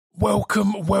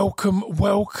Welcome, welcome,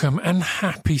 welcome, and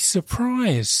happy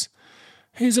surprise.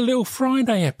 Here's a little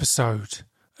Friday episode.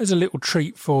 There's a little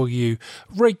treat for you.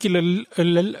 Regular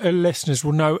listeners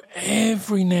will know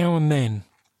every now and then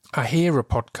I hear a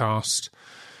podcast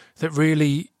that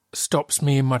really stops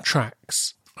me in my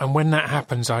tracks. And when that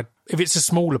happens, if it's a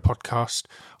smaller podcast,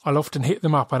 I'll often hit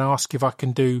them up and ask if I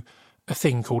can do a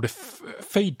thing called a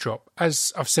feed drop.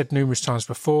 As I've said numerous times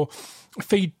before, a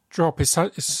feed drop is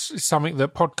something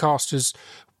that podcasters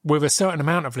with a certain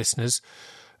amount of listeners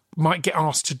might get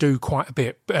asked to do quite a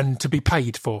bit and to be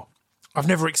paid for. I've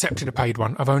never accepted a paid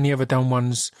one. I've only ever done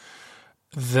ones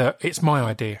that it's my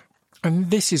idea.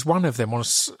 And this is one of them. On a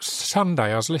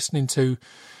Sunday, I was listening to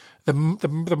the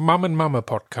Mum and Mama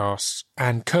podcast,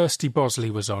 and Kirsty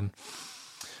Bosley was on.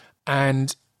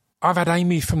 And I've had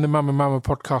Amy from the Mum and Mama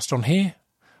podcast on here.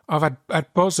 I've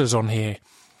had Bozzers on here.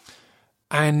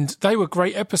 And they were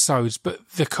great episodes, but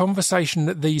the conversation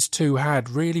that these two had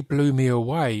really blew me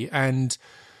away. And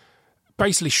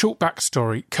basically, short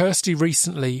backstory, Kirsty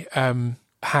recently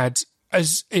had,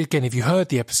 again, if you heard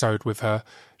the episode with her,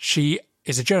 she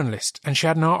is a journalist, and she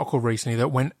had an article recently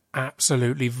that went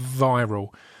absolutely viral.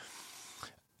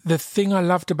 The thing I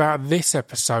loved about this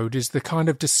episode is the kind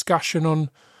of discussion on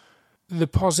the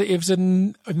positives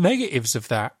and negatives of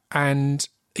that. And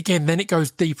again, then it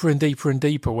goes deeper and deeper and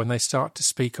deeper when they start to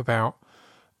speak about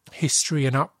history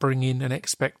and upbringing and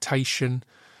expectation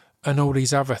and all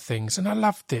these other things. And I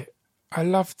loved it.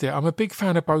 I'm a big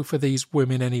fan of both of these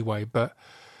women anyway, but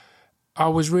I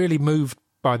was really moved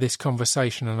by this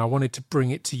conversation and I wanted to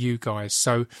bring it to you guys.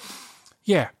 So,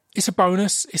 yeah, it's a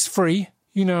bonus. It's free.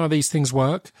 You know how these things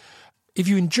work. If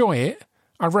you enjoy it,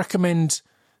 I recommend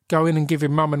going and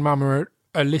giving Mum and Mama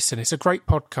a listen. It's a great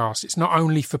podcast. It's not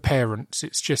only for parents.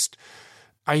 It's just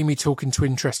Amy talking to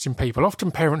interesting people.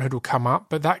 Often parenthood will come up,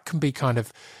 but that can be kind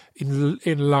of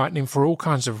enlightening for all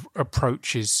kinds of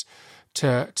approaches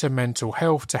to mental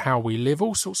health, to how we live,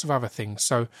 all sorts of other things.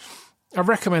 So I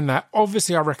recommend that.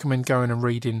 Obviously, I recommend going and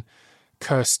reading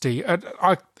Kirsty.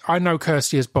 I know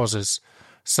Kirsty as Bozzers,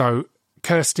 so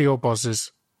Kirsty or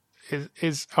Bozzers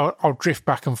is I'll drift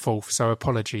back and forth, so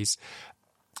apologies.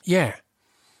 Yeah,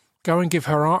 go and give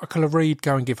her article a read,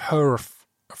 go and give her a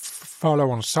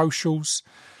follow on socials,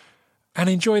 and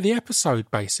enjoy the episode,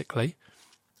 basically.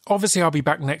 Obviously, I'll be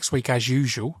back next week as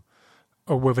usual,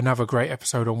 or with another great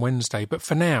episode on Wednesday. But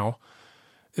for now,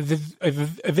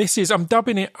 this is I'm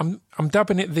dubbing it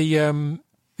the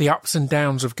ups and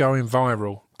downs of going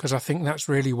viral, because I think that's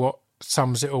really what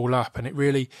sums it all up. And it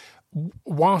really,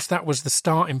 whilst that was the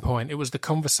starting point, it was the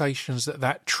conversations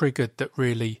that triggered that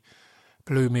really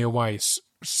blew me away.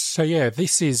 So yeah,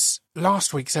 this is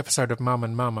last week's episode of Mum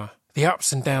and Mama, the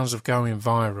ups and downs of going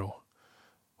viral,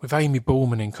 with Amy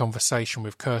Ballman in conversation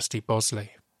with Kirsty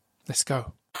Bosley. Let's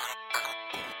go.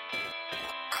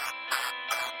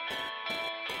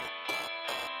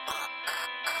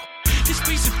 This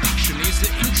piece of fiction is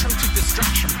the intro to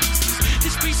Distraction Pieces.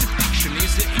 This piece of fiction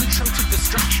is the intro to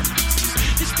Distraction Pieces.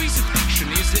 This piece of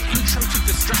fiction is the intro to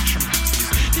Distraction Pieces.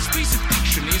 This piece of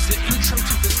fiction is the intro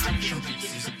to Distraction Pieces.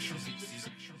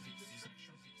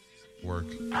 Work.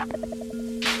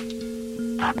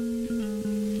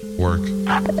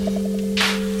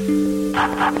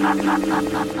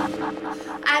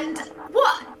 And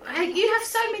what? You have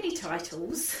so many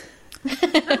titles.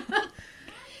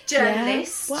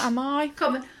 Journalist. Yeah, what am I? Are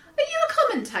you a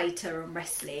commentator on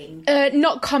wrestling?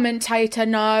 Not commentator,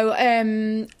 no.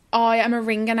 I am a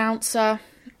ring announcer.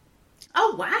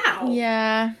 Oh wow!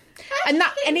 Yeah,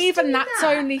 and even that's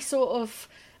only sort of.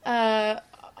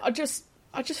 I just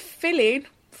fill in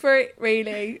for it,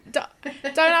 really. Don't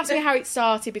ask me how it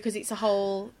started, because it's a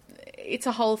whole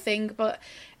thing. But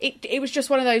it was just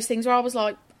one of those things where I was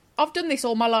like, I've done this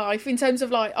all my life, in terms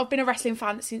of like I've been a wrestling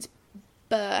fan since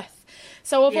birth.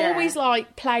 So I've always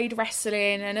like played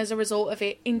wrestling, and as a result of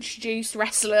it, introduced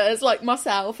wrestlers like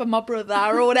myself and my brother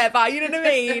or whatever. You know what I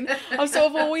mean? I've sort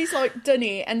of always like done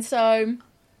it, and so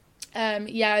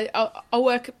I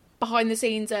work behind the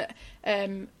scenes at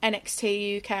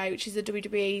NXT UK, which is the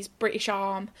WWE's British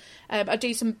arm. I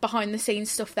do some behind the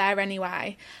scenes stuff there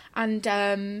anyway. And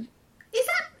is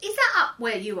that up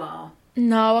where you are?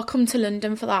 No, I come to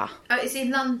London for that. Oh, it's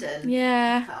in London.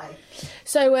 Yeah. Okay.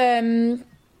 So how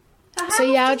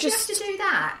did you have to do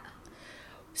that?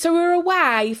 So we're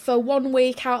away for 1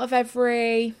 week out of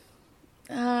every,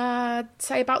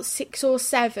 say about 6 or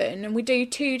 7, and we do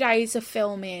 2 days of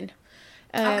filming.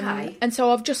 Okay. And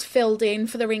so I've just filled in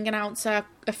for the ring announcer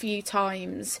a few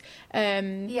times.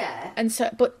 Yeah. And so,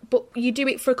 but you do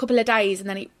it for a couple of days, and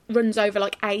then it runs over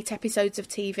like 8 episodes of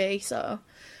TV. So,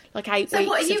 like 8 weeks. So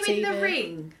what, are you of in TV. the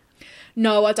ring?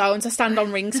 No, I don't. I stand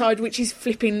on ringside, which is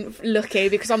flipping lucky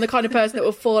because I'm the kind of person that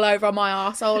will fall over on my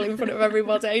arsehole in front of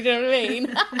everybody. Do you know what I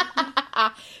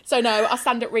mean? So no, I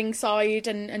stand at ringside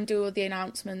and do all the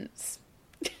announcements.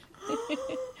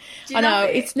 I know,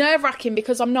 it's nerve-wracking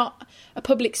because I'm not a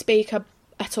public speaker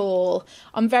at all.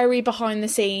 I'm very behind the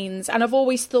scenes, and I've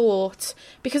always thought,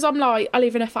 because I'm like, I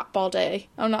live in a fat body,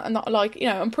 I'm not like, you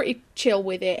know, I'm pretty chill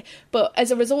with it, but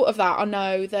as a result of that, I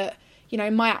know that, you know,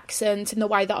 my accent and the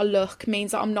way that I look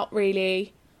means that I'm not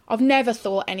really, I've never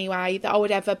thought anyway that I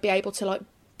would ever be able to like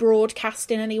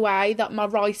broadcast in any way, that my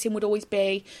writing would always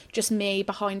be just me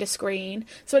behind a screen.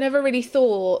 So I never really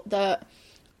thought that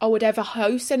I would ever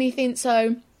host anything,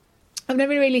 so I've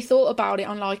never really thought about it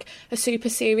on like a super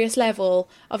serious level.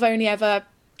 I've only ever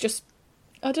just,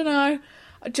 I don't know,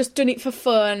 just done it for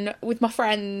fun with my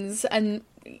friends and,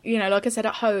 you know, like I said,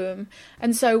 at home.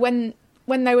 And so when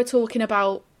they were talking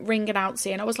about ring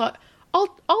announcing, I was like, I'll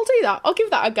do that. I'll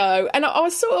give that a go. And I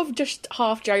was sort of just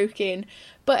half joking.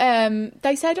 But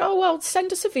they said, oh, well,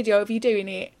 send us a video of you doing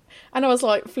it. And I was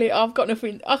like, I've got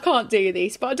nothing, I can't do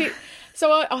this. But I did.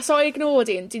 So I ignored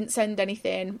it and didn't send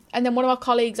anything. And then one of my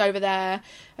colleagues over there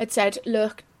had said,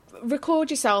 look, record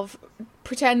yourself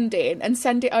pretending and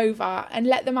send it over and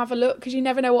let them have a look, because you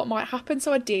never know what might happen.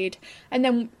 So I did. And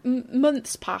then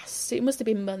months passed. It must have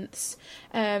been months.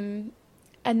 And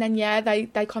then, yeah,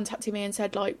 they contacted me and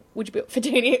said, like, would you be up for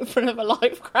doing it in front of a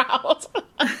live crowd?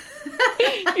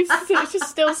 It's just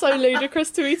still so ludicrous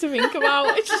to me to think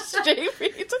about. It's just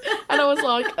stupid. And I was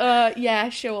like, yeah,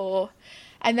 sure.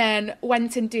 And then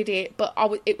went and did it, but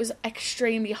it was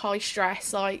extremely high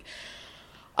stress. Like,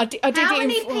 I did How it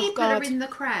many in, people are in the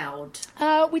crowd?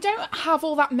 We don't have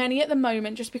all that many at the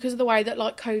moment, just because of the way that,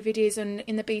 like, COVID is, and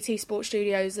in the BT Sports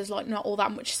Studios, there's, like, not all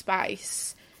that much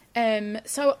space.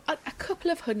 So a couple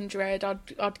of hundred,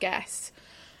 I'd guess.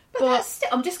 But that's still,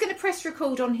 I'm just going to press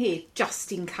record on here,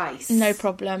 just in case. No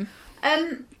problem.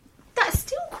 That's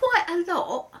still quite a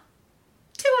lot.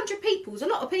 200 people's a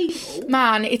lot of people.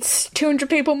 Man, it's 200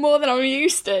 people more than I'm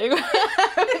used to.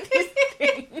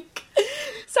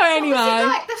 So anyway, what was it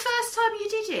like the first time you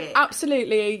did it?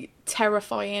 Absolutely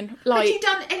terrifying. Like, had you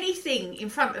done anything in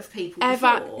front of people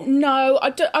ever? before? No,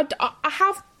 I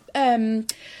have.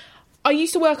 I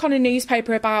used to work on a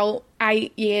newspaper about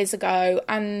 8 years ago,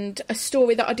 and a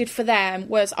story that I did for them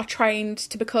was I trained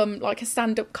to become like a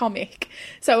stand-up comic.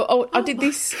 So I did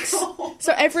this. God.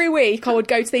 So every week I would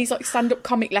go to these like stand-up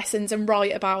comic lessons and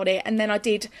write about it, and then I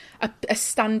did a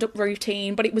stand-up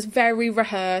routine, but it was very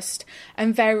rehearsed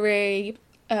and very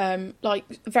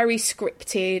very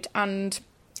scripted, and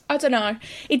I don't know.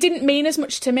 It didn't mean as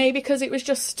much to me because it was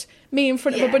just me in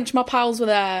front of a bunch of my pals were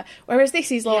there. Whereas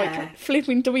this is like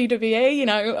flipping WWE, you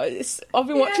know. I've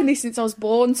been watching this since I was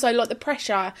born. So like the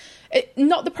pressure,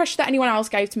 not the pressure that anyone else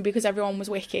gave to me because everyone was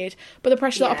wicked, but the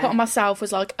pressure that I put on myself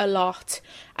was like a lot.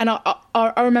 And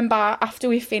I remember after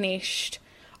we finished,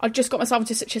 I just got myself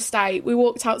into such a state. We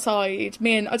walked outside.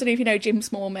 Me and, I don't know if you know Jim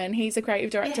Smallman. He's a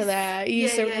creative director there. He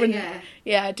used to run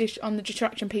on the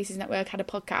Distraction Pieces Network, had a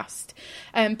podcast.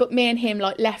 But me and him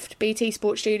like left BT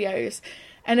Sports Studios.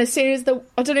 And as soon as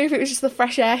I don't know if it was just the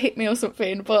fresh air hit me or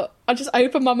something, but I just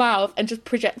opened my mouth and just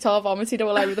projectile vomited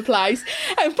all over the place.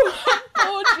 And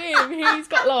poor Jim, he's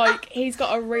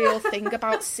got a real thing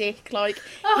about sick. Like,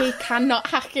 he cannot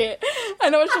hack it.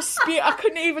 And I was just I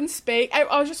couldn't even speak.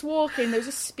 I was just walking, there was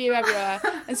just spew everywhere.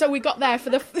 And so we got there for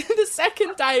the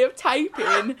second day of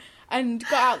taping and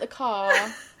got out the car,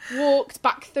 walked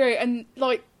back through, and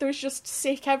like there was just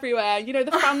sick everywhere. You know,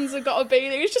 the fans had got to be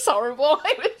there. It was just horrible.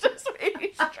 It was just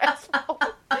really stressful.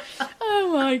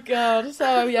 Oh my god.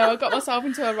 So yeah, I got myself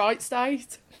into a right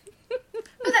state.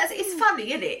 But it's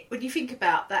funny, isn't it, when you think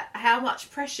about that, how much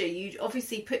pressure you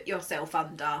obviously put yourself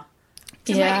under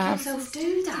to make yourself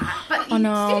do that. But you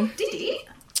still did it.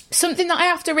 Something that I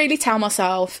have to really tell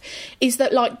myself is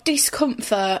that, like,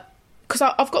 discomfort, because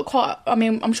I've got quite, I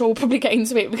mean, I'm sure we'll probably get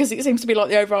into it because it seems to be like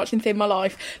the overarching theme of my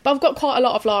life, but I've got quite a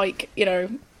lot of, like, you know,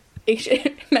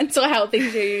 mental health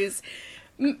issues,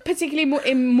 particularly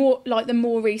in more like the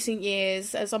more recent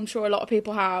years, as I'm sure a lot of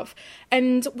people have.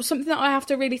 And something that I have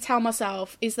to really tell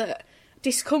myself is that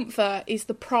discomfort is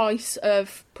the price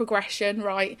of progression,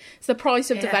 right? It's the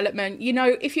price of development. You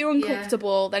know, if you're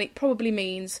uncomfortable, then it probably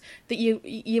means that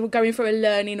you're going through a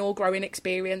learning or growing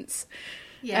experience.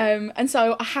 And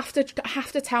so I have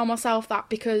to tell myself that,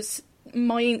 because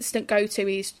my instant go-to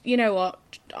is, you know what,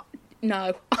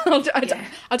 no,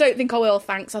 I don't think I will,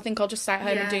 thanks. I think I'll just stay at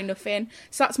home and do nothing.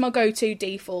 So that's my go-to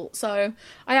default. So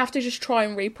I have to just try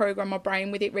and reprogram my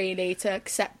brain with it, really, to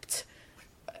accept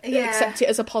it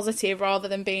as a positive rather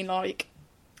than being like,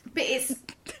 But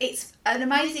it's an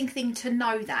amazing thing to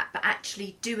know that, but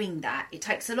actually doing that, it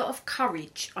takes a lot of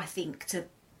courage, I think, to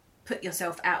put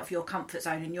yourself out of your comfort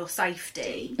zone and your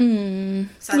safety.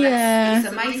 So it's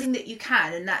amazing that you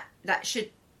can, and that should.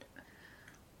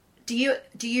 Do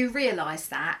you realise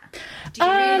that? Do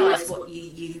you realise what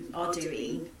you are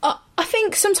doing? I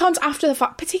think sometimes after the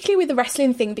fact, particularly with the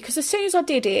wrestling thing, because as soon as I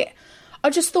did it, I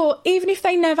just thought, even if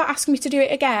they never ask me to do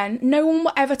it again, no one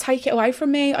will ever take it away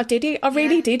from me. I did it. I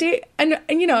really did it. And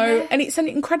you know, and it's an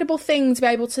incredible thing to be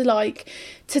able to, like,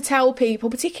 to tell people,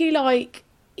 particularly, like,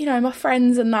 you know, my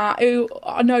friends and that, who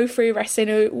I know through wrestling,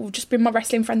 who have just been my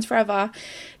wrestling friends forever,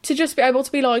 to just be able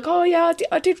to be like, oh yeah,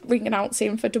 I did ring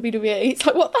announcing for WWE. It's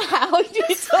like, what the hell are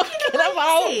you talking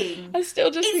about? I still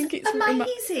just think it's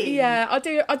amazing. I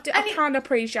do. I can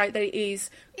appreciate that it is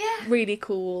really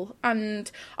cool, and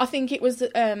I think it was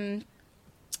that in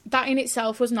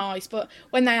itself was nice. But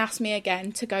when they asked me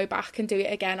again to go back and do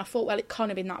it again, I thought, well, it can't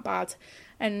have been that bad.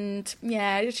 And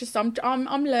yeah, it's just I'm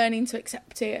learning to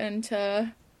accept it and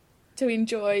to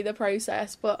enjoy the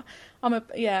process, but I'm a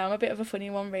bit of a funny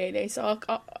one, really. So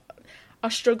I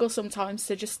struggle sometimes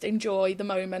to just enjoy the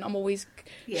moment. I'm always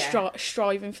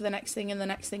striving for the next thing and the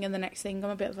next thing and the next thing. I'm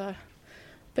a bit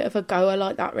of a goer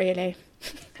like that, really.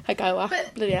 A goer,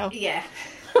 bloody hell. Yeah.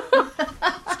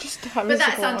 Just but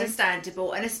that's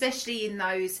understandable, and especially in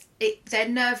those, they're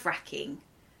nerve wracking.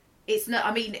 It's not.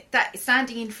 I mean, that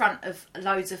standing in front of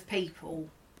loads of people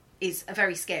is a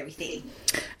very scary thing.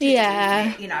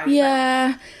 Yeah. Do, you know.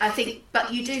 Yeah. I think,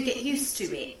 but you do get used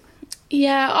to it.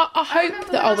 Yeah, I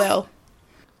hope that I will.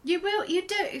 You will. You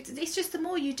do. It's just the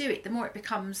more you do it, the more it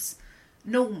becomes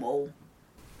normal.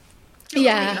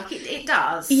 Yeah. Like it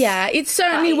does. Yeah, it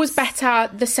certainly was better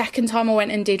the second time I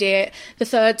went and did it, the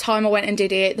third time I went and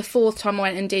did it, the fourth time I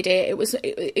went and did it.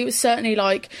 It was certainly,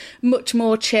 like, much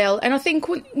more chill. And I think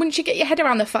once you get your head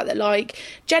around the fact that, like,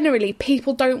 generally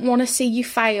people don't want to see you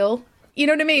fail. You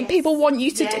know what I mean? Yes. People want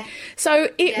you to do. So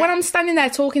when I'm standing there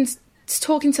talking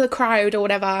to the crowd or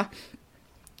whatever,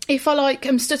 if I, like,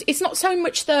 it's not so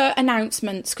much the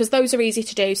announcements, because those are easy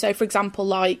to do. So, for example,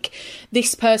 like,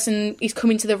 this person is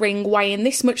coming to the ring weighing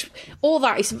this much. All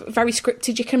that is very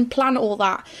scripted. You can plan all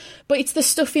that. But it's the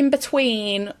stuff in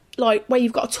between, like, where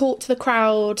you've got to talk to the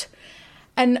crowd.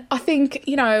 And I think,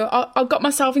 you know, I got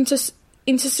myself into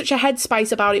such a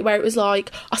headspace about it, where it was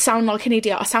like, I sound like an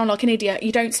idiot,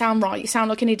 you don't sound right, you sound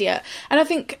like an idiot. And I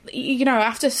think, you know, I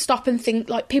have to stop and think,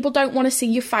 like, people don't want to see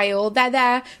you fail. They're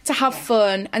there to have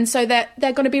fun, and so they're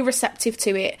going to be receptive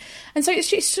to it. And so it's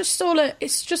just all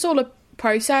a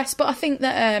process. But I think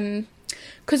that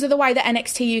because of the way that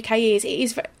NXT UK is, it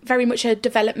is very much a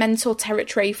developmental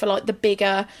territory for, like, the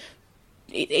bigger.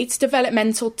 It's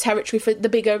developmental territory for the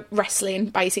bigger wrestling,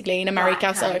 basically, in America.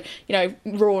 Right, okay. So, you know,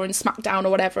 Raw and SmackDown or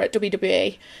whatever at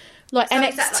WWE. Like, so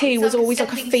NXT was always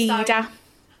like a feeder.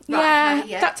 Right,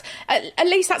 yeah. That's at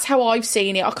least that's how I've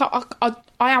seen it. I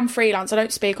am freelance. I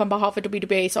don't speak on behalf of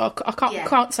WWE, so I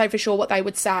can't say for sure what they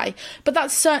would say. But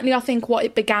that's certainly, I think, what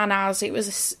it began as. It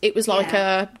was like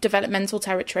a developmental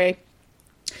territory,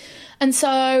 and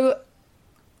so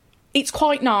it's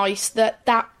quite nice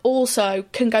that also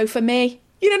can go for me.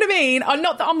 You know what I mean? I'm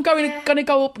not that I'm going to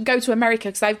go up and go to America,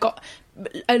 because they've got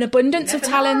an abundance of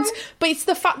talent, but it's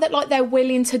the fact that, like, they're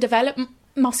willing to develop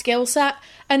my skill set,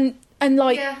 and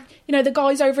like, you know, the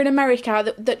guys over in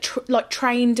America that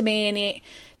trained me in it,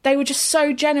 they were just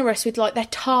so generous with, like, their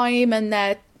time and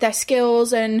their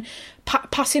skills and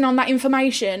passing on that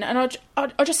information. And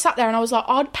I just sat there and I was like,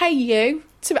 I'd pay you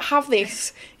to have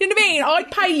this. You know what I mean?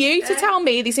 I'd pay you to tell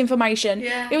me this information.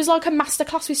 Yeah. It was like a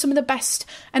masterclass with some of the best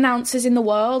announcers in the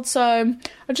world. So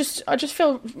I just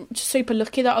feel super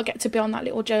lucky that I get to be on that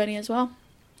little journey as well.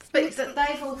 But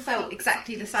they've all felt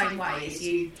exactly the same way as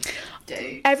you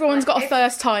do. Everyone's got a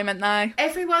first time, haven't they?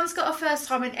 Everyone's got a first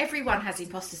time, and everyone has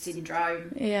imposter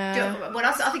syndrome. Yeah. Well,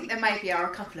 I think there maybe are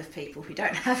a couple of people who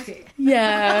don't have it.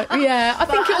 Yeah. I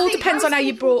think it all depends on how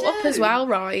you're brought up as well,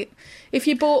 right? If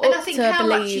you're brought up to believe, and I think how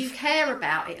much you care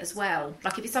about it as well.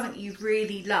 Like, if it's something you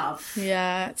really love.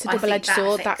 Yeah, it's a double-edged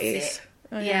sword, that is.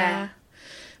 Yeah.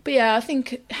 But yeah, I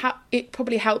think it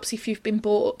probably helps if you've been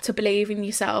brought up to believe in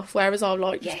yourself, whereas I've,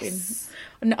 like, just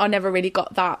been... I never really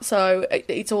got that, so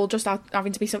it's all just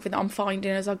having to be something that I'm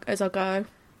finding as I go.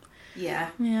 Yeah.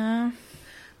 Yeah.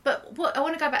 But I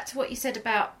want to go back to what you said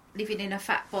about living in a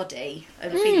fat body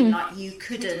and feeling like you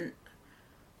couldn't,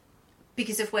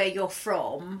 because of where you're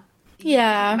from...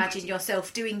 Yeah. Imagine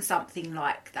yourself doing something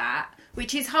like that,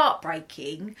 which is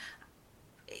heartbreaking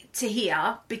to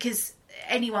hear, because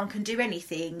anyone can do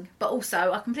anything. But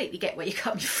also, I completely get where you're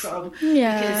coming from.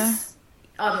 Yeah. Because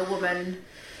I'm a woman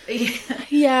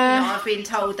Yeah. I've been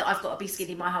told that I've got to be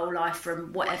skinny my whole life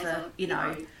from whatever,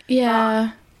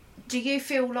 Yeah. But do you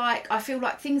feel like, I feel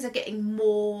like things are getting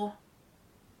more,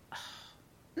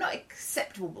 not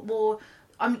acceptable, but more,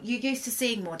 you're used to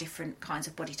seeing more different kinds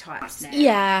of body types now.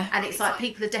 Yeah. And it's like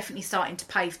people are definitely starting to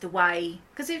pave the way,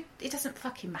 because it doesn't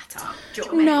fucking matter. Do you know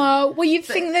what I mean? No, well, you'd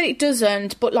think that it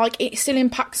doesn't, but, like, it still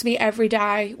impacts me every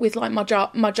day with, like, my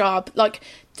job. Like,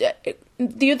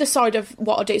 the other side of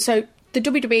what I do, so the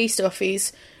WWE stuff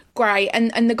is great,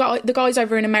 and the guys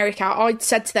over in America, I'd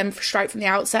said to them straight from the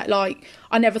outset, like,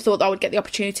 I never thought that I would get the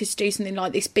opportunity to do something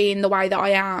like this, being the way that I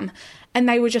am, and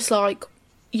they were just like,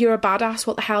 you're a badass,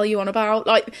 what the hell are you on about?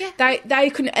 Like, they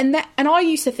couldn't, and I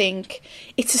used to think,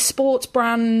 it's a sports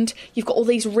brand, you've got all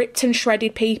these ripped and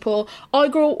shredded people. I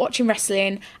grew up watching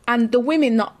wrestling, and the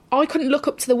women, that I couldn't look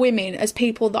up to the women as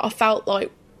people that I felt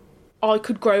like I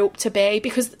could grow up to be,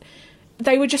 because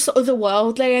they were just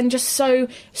otherworldly and just so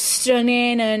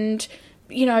stunning and,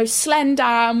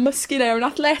 slender, muscular and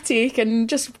athletic and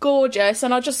just gorgeous.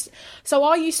 And so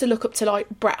I used to look up to, like,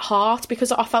 Bret Hart,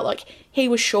 because I felt like he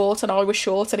was short and I was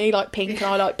short, and he liked pink and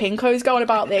I liked pink. I was going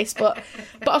about this, but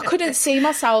I couldn't see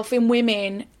myself in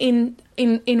women in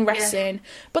wrestling. Yeah.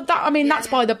 But that's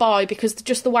by the by, because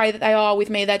just the way that they are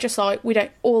with me, they're just like,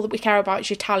 all that we care about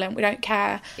is your talent. We don't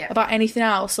care about anything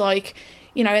else. Like,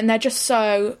 and they're just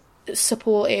so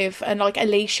supportive. And, like,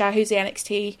 Alicia, who's the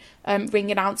NXT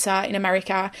ring announcer in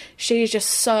America, she is just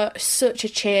such a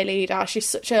cheerleader. She's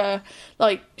such a,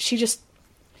 like,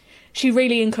 she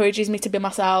really encourages me to be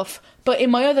myself. But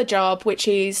in my other job, which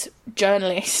is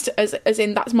journalist, as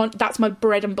in that's my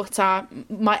bread and butter,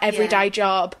 my everyday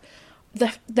job,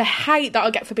 the hate that I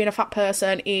get for being a fat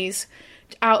person is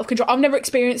out of control. I've never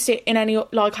experienced it in any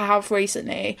like I have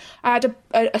recently. I had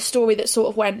a story that sort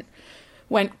of went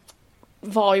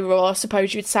viral, I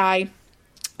suppose you'd say,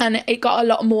 and it got a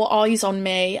lot more eyes on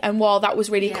me. And while that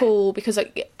was really cool, because I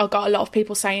got a lot of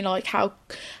people saying, like, how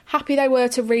happy they were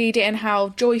to read it and how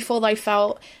joyful they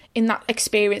felt in that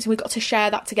experience, and we got to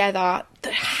share that together, the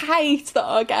hate that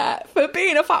I get for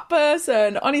being a fat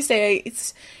person, honestly,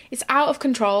 it's out of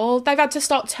control. They've had to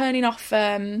start turning off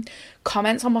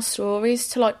comments on my stories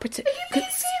to, like, protect. Are you being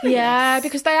serious? Yeah,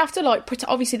 because they have to, like,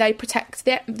 obviously they protect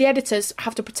the editors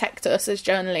have to protect us as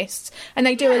journalists, and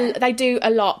they do a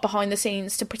lot behind the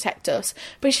scenes to protect us.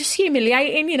 But it's just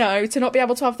humiliating, to not be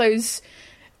able to have those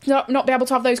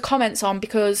comments on,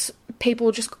 because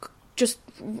people just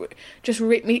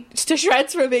rip me to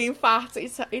shreds for being fat.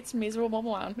 It's miserable,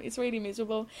 man. It's really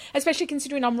miserable, especially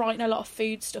considering I'm writing a lot of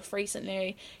food stuff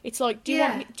recently. It's like, do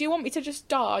you want me to just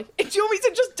die? Do you want me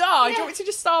to just die? Do you want me to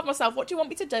just starve myself? What do you want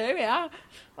me to do? Yeah.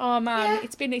 Oh man,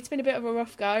 it's been a bit of a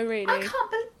rough go, really. I can't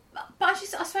believe, but I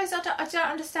suppose I don't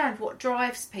understand what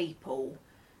drives people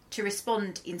to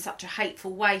respond in such a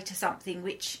hateful way to something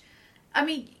which, I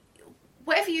mean,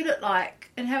 whatever you look like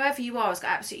and however you are has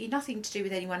got absolutely nothing to do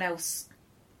with anyone else,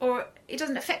 or it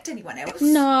doesn't affect anyone else. No. Do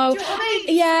you know what I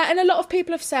mean? Yeah, and a lot of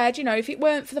people have said, if it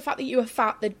weren't for the fact that you were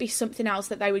fat, there'd be something else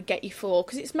that they would get you for,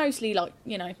 because it's mostly, like,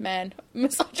 men,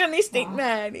 misogynistic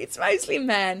men. It's mostly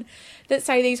men that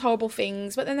say these horrible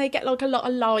things, but then they get, like, a lot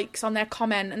of likes on their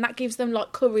comment, and that gives them,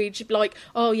 like, courage, like,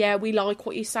 oh yeah, we like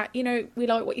what you say, we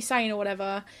like what you're saying or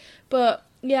whatever. But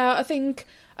yeah, I think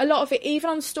a lot of it, even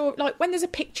on story, like, when there's a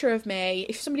picture of me,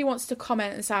 if somebody wants to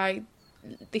comment and say,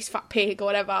 this fat pig or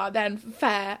whatever, then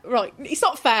fair, right? It's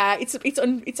not fair.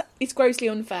 It's grossly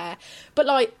unfair. But,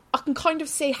 like, I can kind of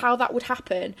see how that would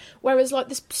happen. Whereas, like,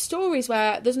 there's stories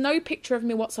where there's no picture of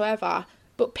me whatsoever,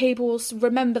 but people will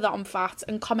remember that I'm fat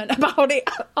and comment about it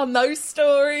on those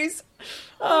stories.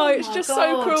 Oh, it's just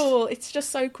so cruel. It's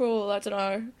just so cruel. I don't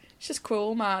know. It's just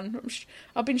cruel, man.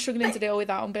 I've been struggling to deal with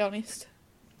that, I'll be honest.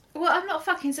 Well, I'm not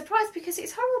fucking surprised, because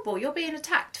it's horrible. You're being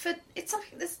attacked for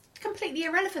something that's completely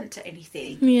irrelevant to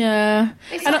anything. Yeah.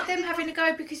 It's like them having a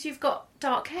go because you've got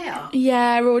dark hair.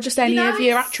 Yeah, or just any of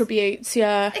your attributes.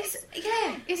 Yeah. It's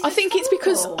I think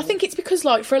it's because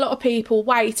like, for a lot of people,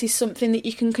 weight is something that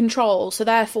you can control. So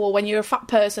therefore, when you're a fat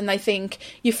person, they think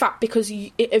you're fat because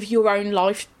of your own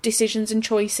life decisions and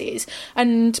choices.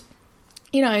 And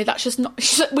that's just not...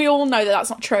 We all know that that's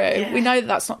not true. Yeah. We know that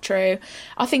that's not true.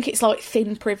 I think it's, like,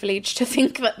 thin privilege to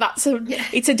think that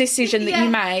it's a decision that you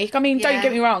make. I mean, don't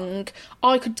get me wrong.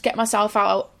 I could get myself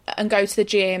out and go to the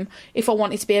gym if I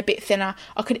wanted to be a bit thinner.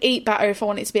 I could eat better if I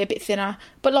wanted to be a bit thinner.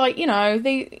 But, like,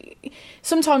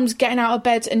 sometimes getting out of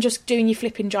bed and just doing your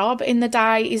flipping job in the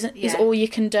day is all you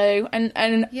can do. And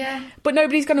But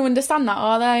nobody's going to understand that,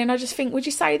 are they? And I just think, would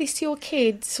you say this to your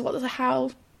kids? What the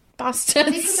hell? Bastards.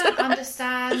 People don't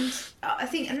understand. I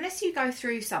think unless you go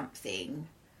through something,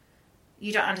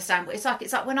 you don't understand what it's like.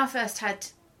 It's like when I first had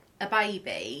a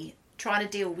baby, trying to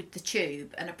deal with the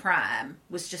tube and a pram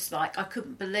was just like, I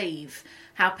couldn't believe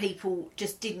how people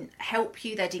just didn't help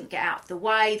you. They didn't get out of the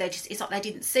way. It's like they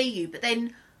didn't see you. But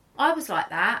then I was like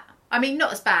that. I mean,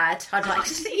 not as bad, I'd like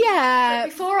to see. Yeah. But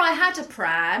before I had a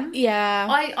pram, Yeah.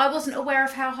 I wasn't aware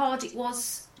of how hard it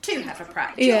was to have a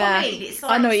pram. Do you know what I mean? It's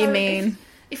like, I know what you mean.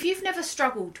 If you've never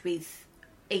struggled with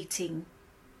eating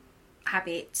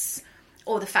habits,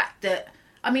 or the fact that,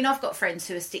 I mean, I've got friends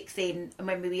who are stick thin, and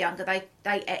when we were younger, they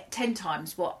ate 10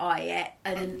 times what I ate,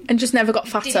 and just never got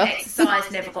fatter. Didn't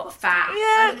exercise, never got fat.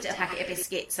 Yeah. I looked at a packet of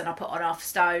biscuits and I put on half a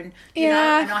stone. You know,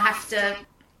 and I have to.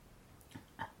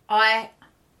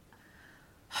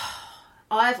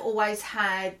 I've always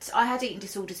had eating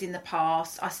disorders in the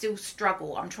past. I still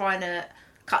struggle. I'm trying to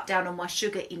cut down on my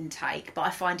sugar intake, but I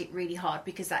find it really hard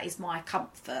because that is my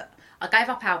comfort. I gave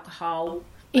up alcohol.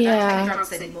 I don't take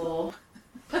drugs anymore.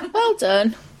 Well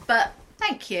done. But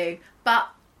thank you. But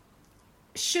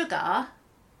sugar,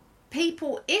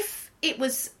 people, if it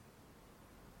was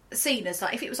seen as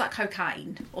like, if it was like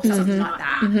cocaine or something like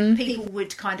that, people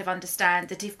would kind of understand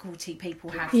the difficulty people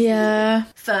have. Yeah.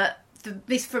 For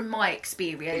this, from my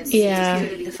experience, yeah, it's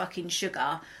purely the fucking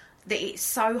sugar, that it's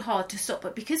so hard to stop.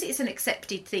 But because it's an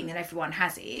accepted thing and everyone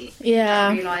has it,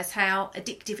 yeah, you realise how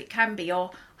addictive it can be,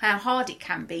 or how hard it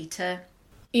can be to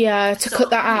cut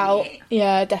that out.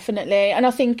 Yeah, definitely. And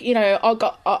I think, you know,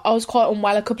 I was quite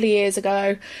unwell a couple of years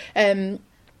ago, and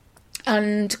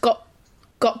got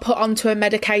put onto a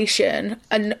medication,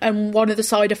 and one of the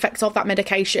side effects of that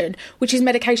medication, which is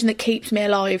medication that keeps me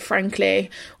alive, frankly,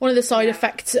 one of the side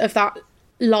effects of that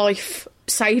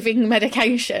life-saving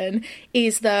medication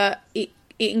is that it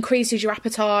increases your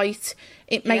appetite,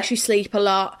 it makes you sleep a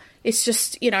lot. It's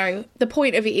just, you know, the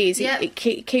point of it is it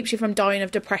keeps you from dying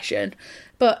of depression.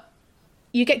 But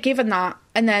you get given that,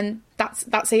 and then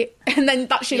that's it, and then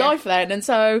that's your life then. And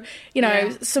so, you know,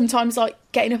 sometimes like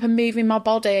getting up and moving my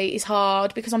body is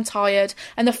hard because I'm tired,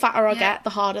 and the fatter I get, the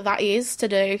harder that is to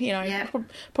do. You know,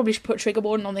 probably should put trigger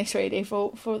warning on this really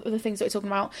for the things that we're talking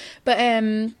about.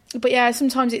 But yeah,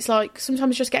 sometimes it's like,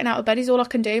 sometimes just getting out of bed is all I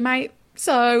can do, mate.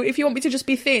 So if you want me to just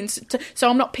be thin, so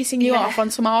I'm not pissing you off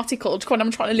on some article when I'm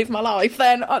trying to live my life,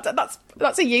 then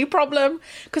that's a you problem.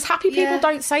 Because happy people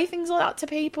don't say things like that to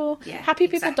people. Yeah, happy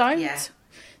people don't. Yeah.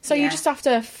 So you just have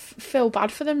to feel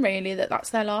bad for them, really,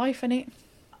 that's their life, isn't it?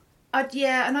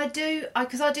 And I do,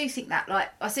 because I do think that, like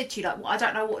I said to you, like, I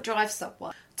don't know what drives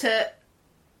someone to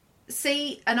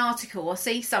see an article or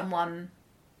see someone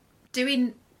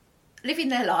living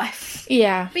their life,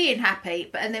 being happy,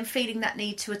 and then feeling that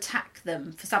need to attack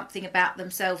them for something about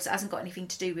themselves that hasn't got anything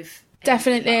to do with.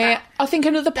 Definitely, like I think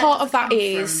another part of that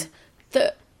is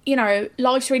that, you know,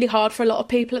 life's really hard for a lot of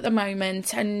people at the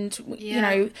moment, and you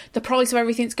know, the price of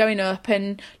everything's going up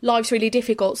and life's really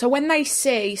difficult. So when they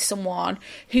see someone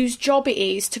whose job it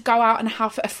is to go out and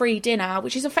have a free dinner,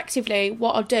 which is effectively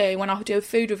what I do when I do a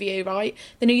food review, right?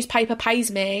 The newspaper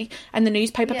pays me and the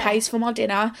newspaper pays for my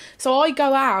dinner. So I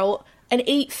go out and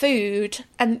eat food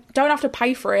and don't have to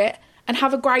pay for it and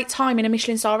have a great time in a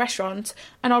Michelin star restaurant,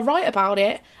 and I write about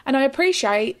it, and I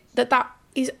appreciate that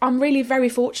is, I'm really very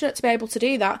fortunate to be able to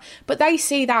do that. But they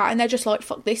see that and they're just like,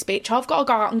 fuck this bitch, I've got to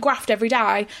go out and graft every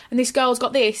day, and this girl's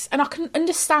got this. And I can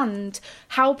understand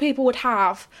how people would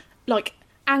have like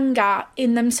anger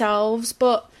in themselves,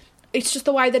 but it's just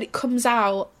the way that it comes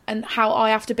out and how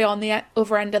I have to be on the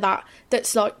other end of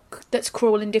that's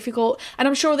cruel and difficult. And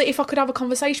I'm sure that if I could have a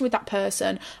conversation with that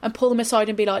person and pull them aside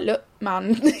and be like, look,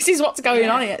 man, this is what's going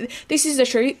on here. This is the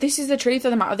truth. This is the truth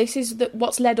of the matter. This is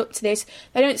what's led up to this.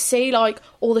 They don't see like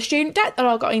all the student debt that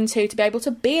I got into to be able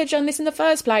to be a journalist in the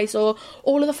first place, or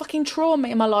all of the fucking trauma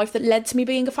in my life that led to me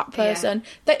being a fat person.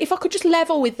 That if I could just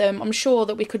level with them, I'm sure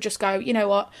that we could just go, you know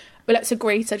what, well, let's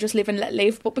agree to just live and let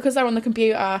live. But because they're on the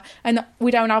computer and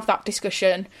we don't have that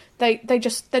discussion, they're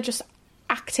just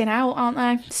acting out, aren't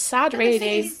they? Sad,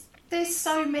 really. There's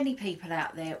so many people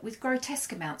out there with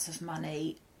grotesque amounts of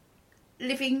money,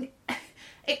 living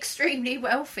extremely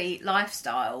wealthy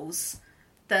lifestyles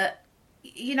that,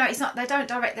 you know, it's not, they don't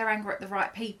direct their anger at the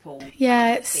right people.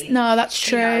 Yeah, no, that's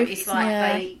true. You know, it's like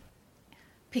they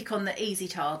pick on the easy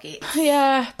targets.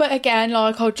 Yeah, but again,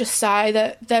 like, I'll just say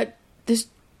that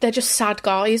they're just sad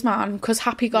guys, man, because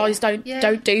happy guys don't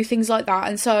do things like that.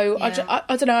 And so I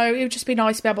don't know, it would just be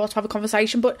nice to be able to have a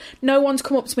conversation. But no one's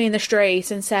come up to me in the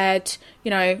street and said, you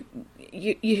know,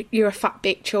 you're a fat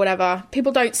bitch or whatever.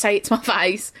 People don't say it to my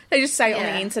face. They just say it on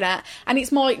the internet. And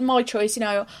it's my choice, you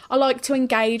know. I like to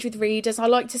engage with readers. I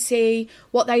like to see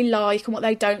what they like and what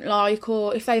they don't like,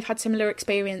 or if they've had similar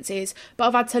experiences. But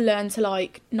I've had to learn to,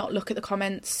 like, not look at the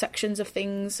comments sections of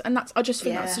things. And I just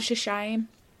think that's such a shame.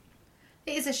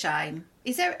 It is a shame.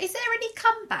 Is there any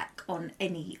comeback on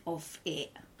any of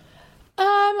it?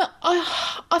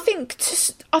 I think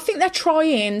they're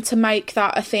trying to make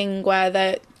that a thing where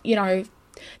they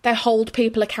hold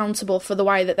people accountable for the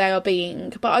way that they are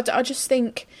being. But I just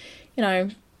think,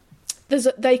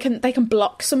 they can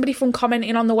block somebody from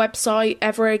commenting on the website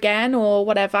ever again or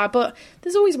whatever. But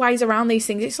there's always ways around these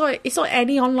things. It's like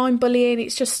any online bullying.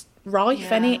 It's just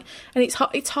rife, and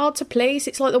it's hard to police.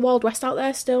 It's like the Wild West out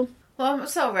there still. Well,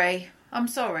 I'm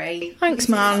sorry. Thanks,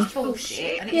 man. It's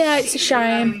bullshit. And it's a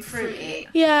shame. Through it.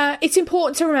 Yeah, it's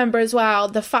important to remember as well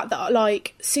the fact that,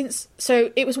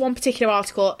 so it was one particular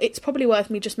article. It's probably worth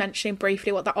me just mentioning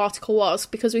briefly what that article was,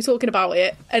 because we're talking about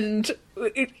it, and some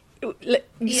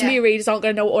of your readers aren't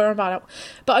going to know what we're on about.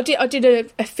 But I did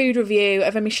a food review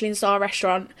of a Michelin star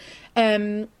restaurant,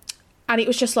 and it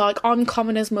was just like, I'm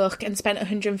common as muck and spent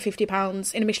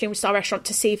 £150 in a Michelin star restaurant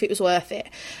to see if it was worth it.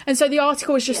 And so the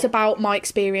article was just about my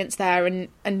experience there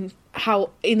and how,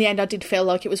 in the end, I did feel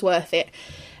like it was worth it.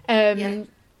 And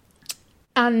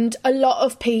a lot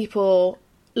of people,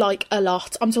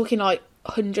 I'm talking like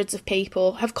hundreds of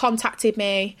people, have contacted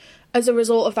me as a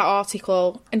result of that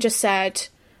article and just said,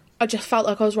 I just felt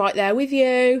like I was right there with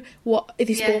you.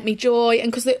 This brought me joy.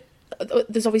 And because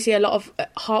there's obviously a lot of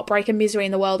heartbreak and misery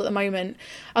in the world at the moment,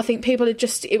 I think people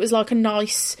it was like a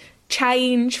nice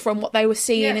change from what they were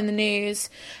seeing in the news.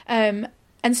 And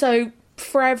so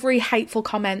for every hateful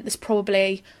comment, there's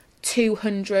probably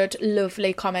 200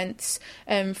 lovely comments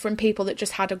from people that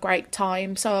just had a great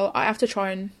time. So I have to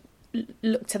try and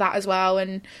look to that as well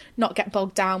and not get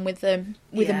bogged down with the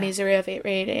misery of it,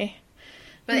 really.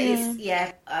 But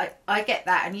I get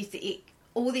that, and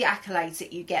all the accolades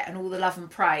that you get and all the love and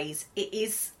praise, it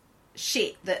is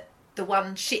shit that the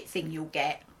one shit thing you'll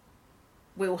get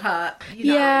will hurt.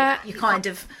 You kind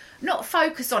of not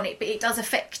focus on it, but it does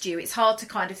affect you. It's hard to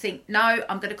kind of think, no,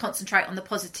 I'm going to concentrate on the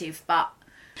positive, but...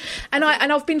 And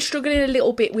I've been struggling a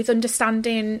little bit with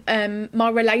understanding my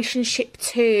relationship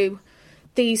to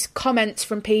these comments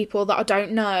from people that I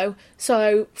don't know.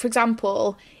 So, for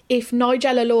example, if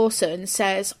Nigella Lawson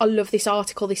says, I love this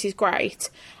article, this is great,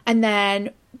 and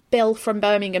then Bill from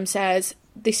Birmingham says,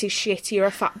 this is shit, you're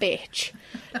a fat bitch.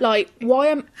 Like,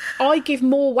 I give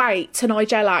more weight to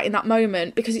Nigella in that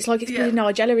moment, because it's like, it's bloody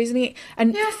Nigella, isn't it?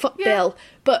 And fuck Bill.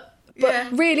 But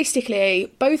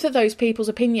realistically, both of those people's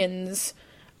opinions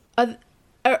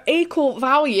are equal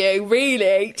value,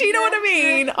 really. Do you know what I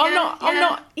mean? I'm not,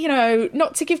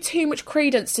 not to give too much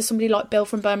credence to somebody like Bill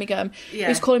from Birmingham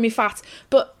who's calling me fat,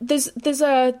 but there's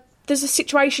a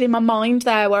situation in my mind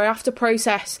there where I have to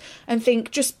process and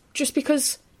think, just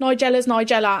because Nigella's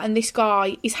Nigella and this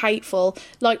guy is hateful,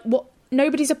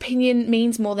 nobody's opinion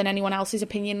means more than anyone else's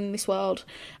opinion in this world,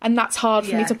 and that's hard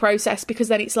for me to process, because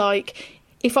then it's like,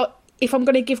 if I'm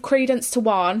going to give credence to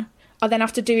one, I then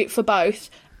have to do it for both.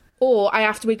 Or I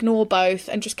have to ignore both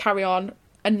and just carry on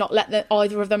and not let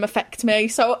either of them affect me.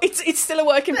 So it's still a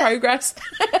work in progress.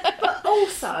 But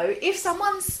also, if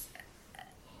someone's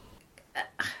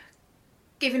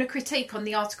giving a critique on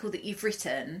the article that you've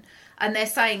written and they're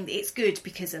saying that it's good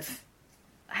because of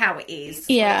how it is, or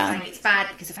saying it's bad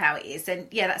because of how it is, then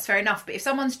that's fair enough. But if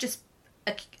someone's just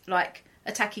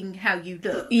attacking how you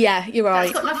look, you're right.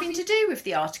 That's got nothing to do with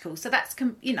the article. So that's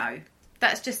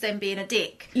that's just them being a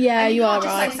dick. Yeah, and you are right.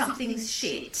 right. Say something's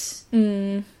shit.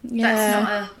 Yeah. That's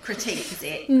not a critique, is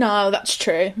it? No, that's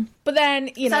true. But then,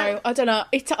 I don't know.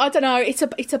 I don't know. It's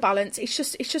a balance. It's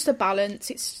just a balance.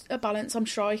 It's a balance I'm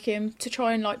striking to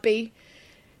try and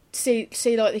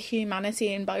see the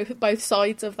humanity in both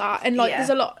sides of that. And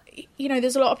there's a lot.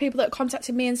 There's a lot of people that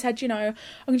contacted me and said, I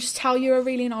can just tell you're a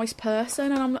really nice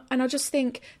person, and I just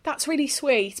think that's really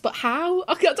sweet. But how?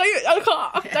 I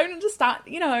don't understand.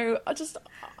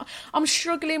 I'm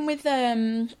struggling with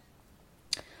I'm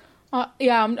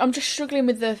just struggling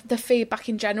with the feedback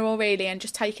in general, really, and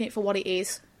just taking it for what it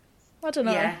is. I don't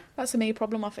know. Yeah. That's a me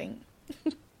problem, I think.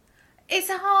 It's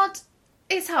hard,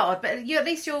 but at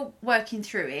least you're working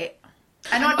through it.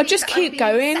 And I just keep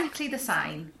going. Exactly the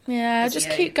same. Yeah, just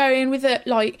keep going with it.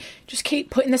 Just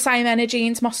keep putting the same energy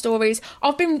into my stories.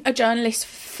 I've been a journalist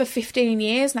for 15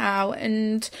 years now,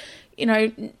 and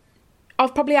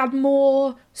I've probably had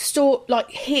more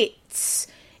hits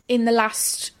in the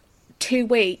last 2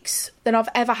 weeks than I've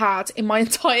ever had in my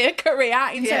entire career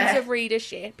in terms of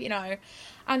readership.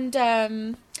 And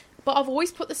but I've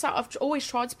always I've always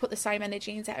tried to put the same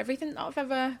energy into everything that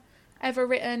I've ever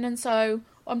written, and so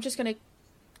I'm just going to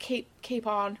keep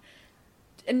on.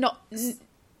 And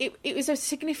it was a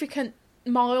significant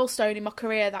milestone in my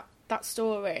career, that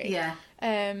story. Yeah.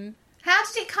 And How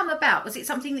did it come about? Was it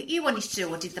something that you wanted to do,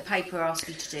 or did the paper ask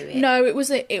you to do it? No, it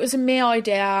was a me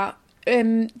idea.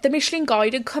 The Michelin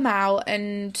Guide had come out,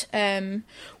 and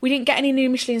we didn't get any new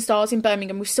Michelin stars in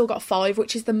Birmingham. We've still got 5,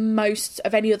 which is the most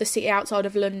of any other city outside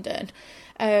of London.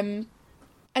 And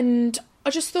I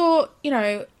just thought, you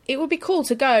know, it would be cool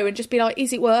to go and just be like,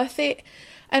 is it worth it?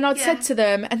 And I'd said to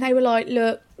them, and they were like,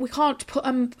 look, we can't put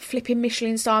a flipping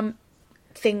Michelin star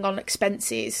thing on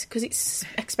expenses because it's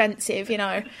expensive, you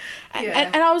know.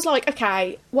 And I was like,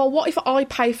 okay, well, what if I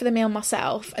pay for the meal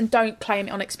myself and don't claim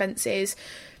it on expenses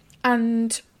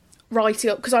and write it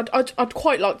up? Because I'd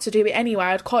quite like to do it anyway.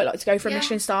 I'd quite like to go for a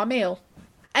Michelin star meal.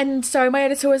 And so my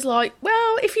editor was like,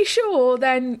 well, if you're sure,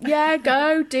 then yeah,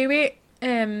 go do it.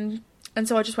 And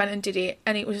so I just went and did it,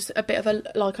 and it was a bit of a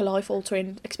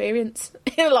life-altering experience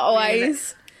in a lot of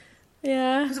ways.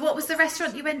 Yeah. So what was the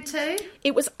restaurant you went to?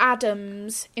 It was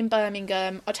Adams in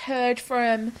Birmingham. I'd heard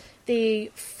from the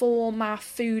former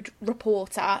food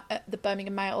reporter at the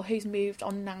Birmingham Mail, who's moved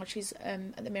on now. She's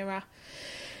at the Mirror.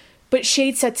 But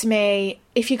she'd said to me,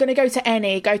 if you're going to go to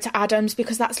any, go to Adams,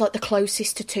 because that's like the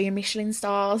closest to 2 Michelin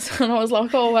stars. And I was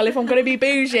like, oh, well, if I'm going to be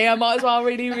bougie, I might as well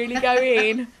really, really go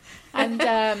in.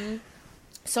 And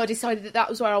so I decided that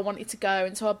was where I wanted to go,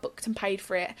 and so I booked and paid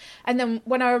for it. And then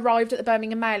when I arrived at the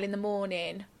Birmingham Mail in the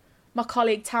morning, my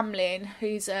colleague Tamlin,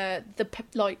 who's the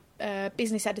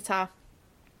business editor,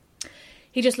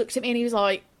 he just looked at me and he was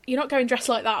like, "You're not going dressed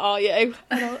like that, are you?"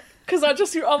 Because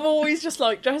I'm always just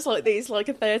like dressed like this, like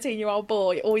a 13-year-old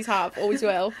boy, always have, always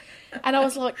will. And I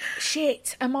was like,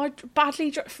 "Shit, am I badly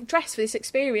dressed for this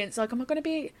experience? Like, am I going to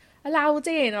be allowed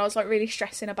in?" And I was like really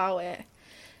stressing about it.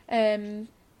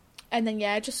 And then,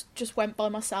 yeah, just went by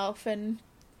myself, and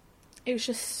it was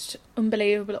just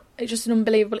unbelievable. It's just an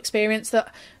unbelievable experience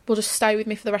that will just stay with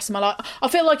me for the rest of my life. I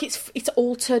feel like it's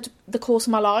altered the course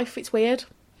of my life. It's weird.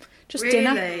 Just really?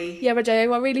 Dinner. Yeah, I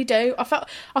do. I really do. I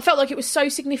felt like it was so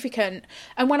significant.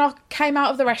 And when I came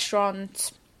out of the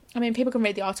restaurant, I mean, people can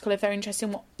read the article if they're interested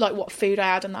in what food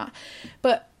I had and that.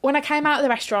 But when I came out of the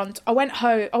restaurant, I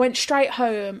went straight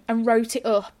home and wrote it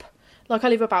up. Like, I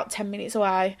live about 10 minutes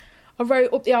away. I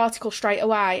wrote up the article straight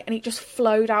away, and it just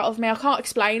flowed out of me. I can't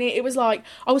explain it. It was like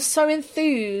I was so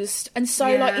enthused and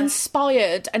so like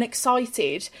inspired and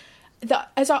excited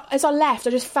that as I left,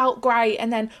 I just felt great.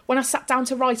 And then when I sat down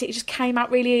to write it, it just came out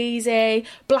really easy.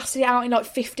 Blasted it out in like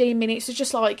 15 minutes. It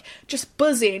was just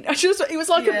buzzing.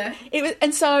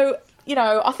 And so, you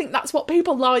know, I think that's what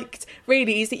people liked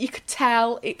really, is that you could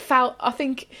tell. I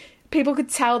think people could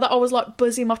tell that I was like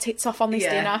buzzing my tits off on this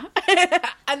dinner.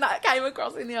 And that came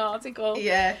across in the article.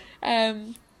 Yeah.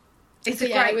 It's a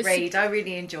great read. I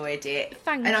really enjoyed it.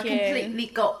 Thank you. And I completely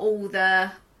got all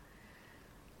the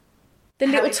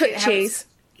little touches.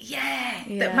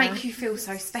 That make you feel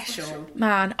so special.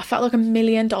 Man, I felt like $1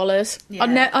 million.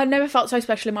 Yeah. I never felt so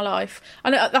special in my life.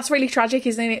 I know that's really tragic,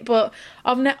 isn't it? But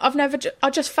I've never. I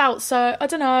just felt so. I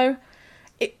don't know.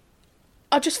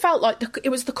 I just felt like it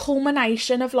was the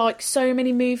culmination of like so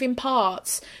many moving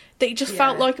parts that it just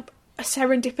felt like a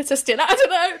serendipitous dinner. I don't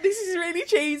know. This is really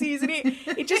cheesy, isn't it?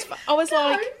 It just. I was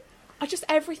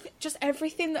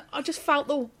everything that I just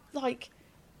felt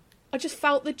I just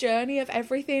felt the journey of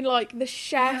everything, like the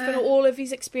chef and all of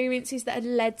his experiences that had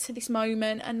led to this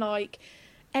moment, and like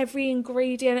every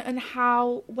ingredient and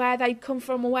where they'd come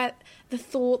from, or where the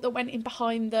thought that went in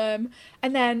behind them.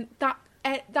 And then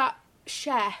that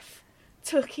chef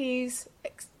took his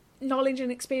knowledge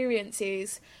and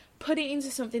experiences, put it into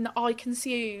something that I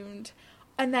consumed,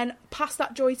 and then passed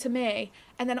that joy to me.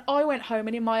 And then I went home,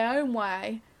 and in my own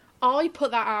way, I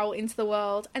put that out into the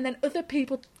world, and then other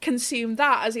people consumed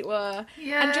that, as it were.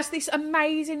 Yeah. And just this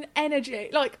amazing energy.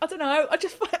 Like, I don't know,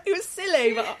 it was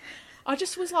silly, but I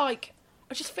just was like,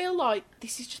 I just feel like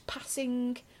this is just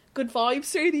passing good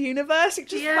vibes through the universe. It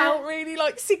just felt really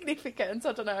like significant.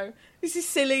 I don't know. This is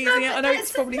silly, isn't it? I know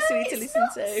it's probably silly to listen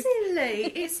to.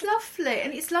 Silly. It's lovely,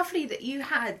 and it's lovely that you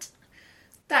had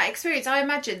that experience. I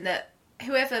imagine that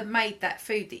whoever made that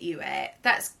food that you ate,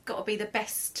 that's got to be the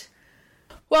best.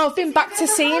 Well, I've been back to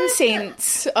see him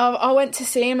since. I went to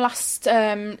see him last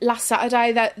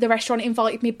Saturday. The restaurant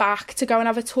invited me back to go and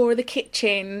have a tour of the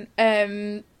kitchen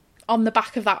on the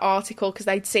back of that article, because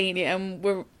they'd seen it and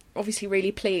were obviously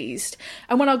really pleased.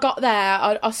 And when I got there,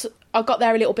 I got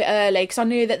there a little bit early because I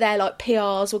knew that their like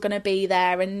PRs were going to be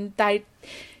there, and I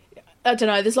don't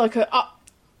know, there's like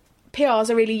PRs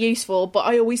are really useful, but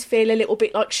I always feel a little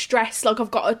bit like stressed, like I've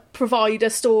got to provide a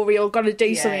story or got to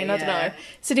do something. I don't know.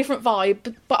 It's a different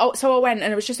vibe. So I went,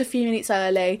 and it was just a few minutes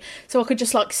early, so I could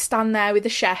just like stand there with the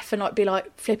chef and like be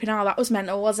like, flipping out, that was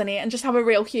mental, wasn't it? And just have a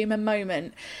real human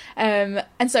moment. And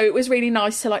so it was really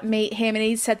nice to like meet him. And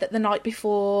he said that the night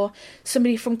before,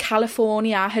 somebody from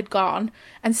California had gone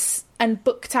and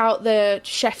booked out the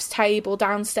chef's table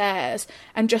downstairs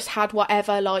and just had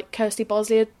whatever like Kirsty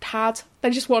Bosley had. They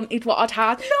just wanted what I'd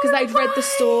had because they'd read the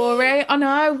story. I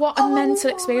know, what a mental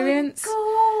experience.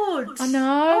 God. I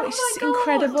know, it's just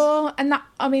incredible. And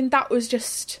that was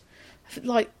just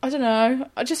like, I don't know,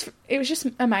 it was just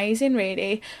amazing,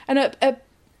 really. And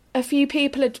a few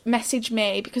people had messaged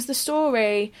me because the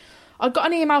story, I got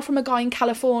an email from a guy in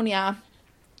California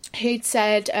who'd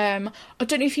said, I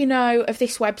don't know if you know of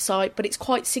this website, but it's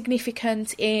quite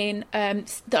significant in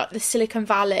the Silicon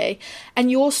Valley,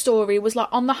 and your story was like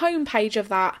on the homepage of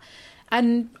that,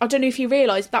 and I don't know if you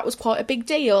realised that was quite a big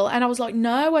deal. And I was like,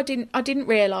 no, I didn't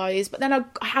realise. But then I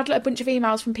had like a bunch of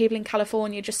emails from people in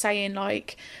California just saying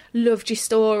like, loved your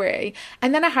story.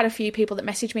 And then I had a few people that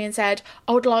messaged me and said,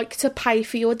 I would like to pay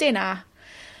for your dinner.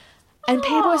 And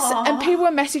people were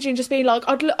messaging, just being like,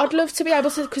 I'd love to be able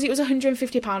to, because it was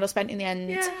 £150 I spent in the end.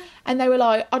 Yeah. And they were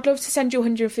like, I'd love to send you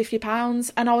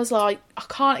 £150. And I was like, I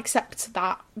can't accept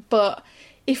that. But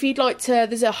if you'd like to,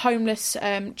 there's a homeless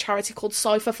charity called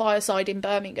Cypher Fireside in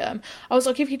Birmingham. I was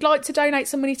like, if you'd like to donate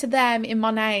some money to them in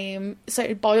my name,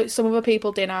 so buy some other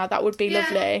people dinner, that would be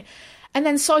lovely. And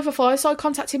then Cypher Fireside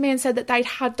contacted me and said that they'd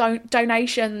had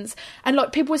donations. And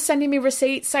like people were sending me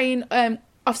receipts saying,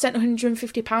 I've sent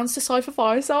 £150 to Cypher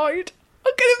Fireside.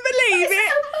 I couldn't believe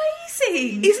it.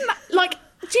 Amazing. Isn't that, like,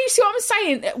 do you see what I'm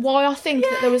saying? Why I think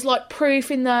that there was, like, proof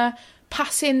in the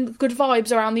passing good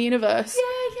vibes around the universe.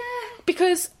 Yeah.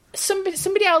 Because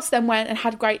somebody else then went and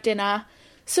had great dinner.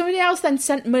 Somebody else then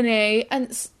sent money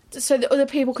and so that other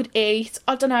people could eat.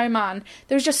 I don't know, man.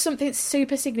 There was just something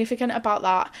super significant about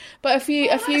that. But a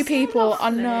few people, I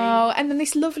know. And then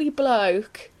this lovely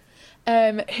bloke,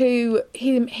 who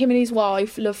him and his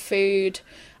wife love food,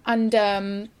 and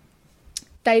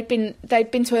they'd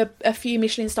been to a few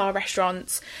Michelin star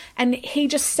restaurants, and he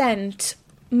just sent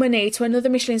money to another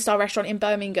Michelin star restaurant in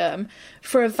Birmingham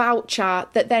for a voucher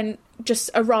that then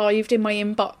just arrived in my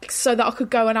inbox so that I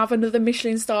could go and have another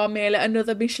Michelin star meal at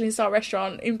another Michelin star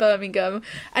restaurant in Birmingham,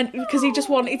 and because he just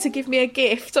wanted to give me a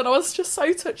gift, and I was just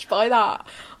so touched by that.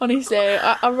 Honestly,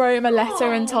 I wrote him a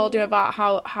letter and told him about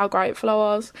how grateful I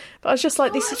was. But I was just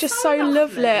like, this is just so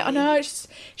lovely. I know, it's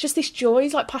just this joy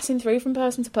is like passing through from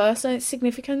person to person. It's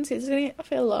significant, isn't it? I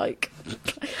feel like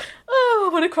I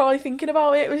want to cry thinking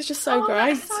about it. It was just so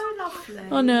great. That's so lovely.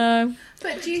 I know.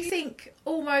 But do you think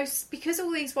almost because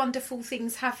all these wonderful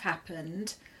things have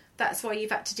happened, that's why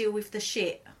you've had to deal with the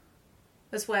shit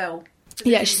as well?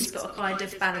 Yeah, you've got a kind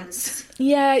of balance.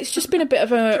 Yeah, it's just been a bit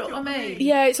of a. Do you know what I mean?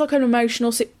 Yeah, it's like an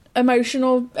emotional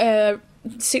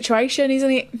situation,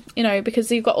 isn't it? You know,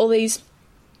 because you've got all these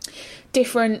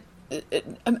different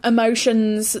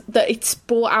emotions that it's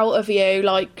brought out of you,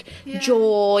 like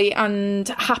joy and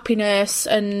happiness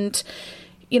and,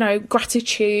 you know,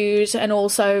 gratitude, and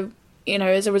also, you know,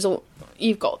 as a result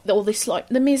you've got all this like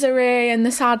the misery and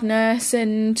the sadness,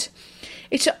 and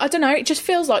it's, I don't know, it just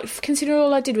feels like, considering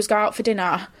all I did was go out for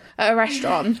dinner at a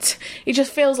restaurant, it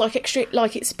just feels like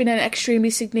it's been an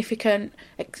extremely significant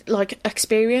like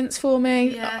experience for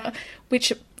me,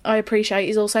 which I appreciate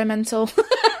is also mental.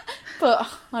 But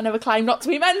I never claimed not to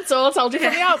be mental, I told you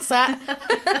from the outset.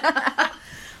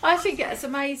 I think it's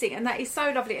amazing, and that is so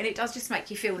lovely, and it does just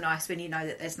make you feel nice when you know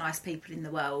that there's nice people in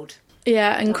the world.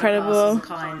 Yeah, incredible.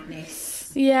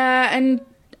 Kindness. Yeah, and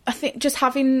I think just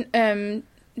having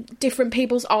different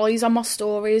people's eyes on my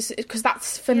stories, because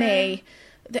that's, for me,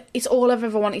 it's all I've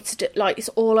ever wanted to do. Like, it's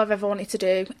all I've ever wanted to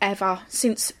do, ever.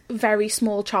 Since very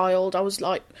small child, I was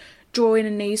like drawing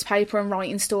a newspaper and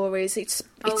writing stories. It's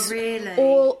really?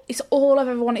 all I've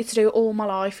ever wanted to do all my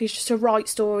life, is just to write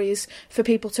stories for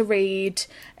people to read.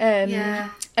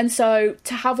 And so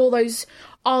to have all those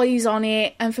eyes on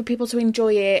it and for people to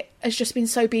enjoy it has just been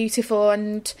so beautiful.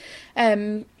 And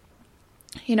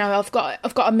you know, I've got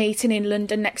a meeting in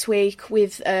London next week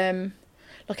with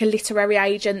like a literary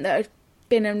agent that had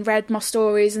been and read my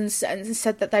stories and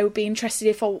said that they would be interested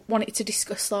if I wanted to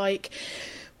discuss like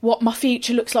what my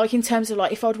future looks like in terms of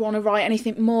like if I'd want to write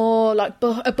anything more, like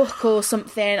a book or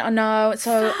something. I know,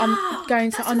 so I'm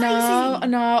going to. I know. I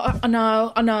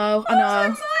know,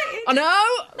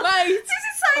 mate. This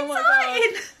is so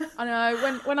exciting. I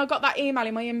know. When I got that email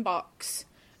in my inbox,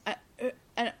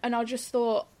 and I just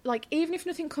thought, like, even if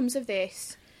nothing comes of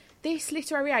this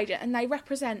literary agent, and they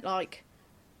represent like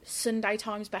Sunday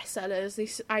Times bestsellers,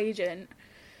 this agent.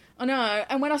 I know.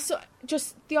 And when I saw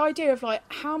just the idea of like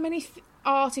how many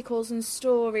articles and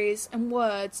stories and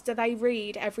words do they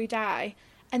read every day,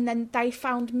 and then they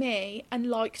found me and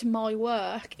liked my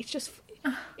work, it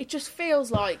just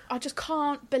feels like I just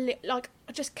can't believe, like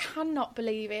I just cannot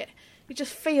believe it. It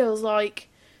just feels like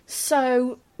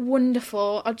so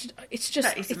wonderful. It's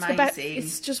amazing.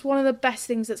 It's just one of the best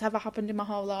things that's ever happened in my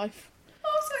whole life.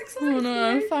 Oh, so excited. Oh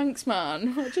no, thanks,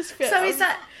 man. I just feel. So is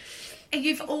that?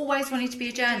 You've always wanted to be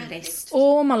a journalist?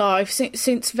 All my life,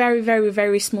 since very, very,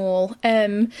 very small.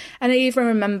 And I even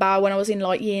remember when I was in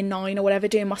like year 9 or whatever,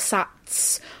 doing my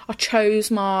SATs, I chose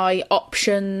my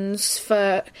options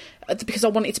because I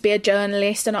wanted to be a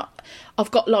journalist. And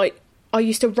I've got like, I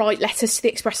used to write letters to the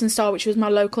Express and Star, which was my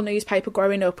local newspaper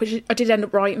growing up, which I did end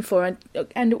up writing for, and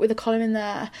end up with a column in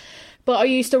there. But I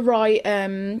used to write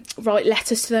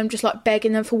letters to them, just like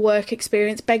begging them for work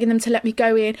experience, begging them to let me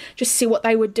go in, just see what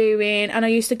they were doing. And I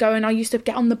used to go and I used to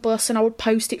get on the bus and I would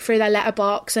post it through their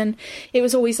letterbox. And it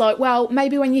was always like, well,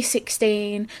 maybe when you're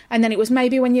 16, and then it was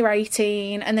maybe when you're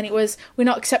 18, and then it was, we're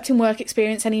not accepting work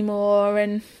experience anymore,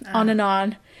 and on and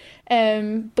on.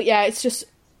 But yeah,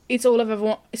 it's all I've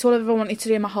ever wanted to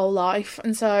do my whole life.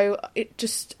 And so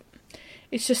it's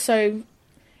so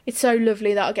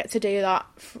lovely that I get to do that.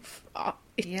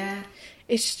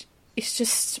 It's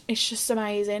just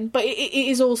amazing. But it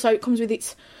is also, it comes with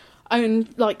its own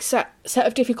like set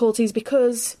of difficulties,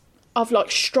 because I've like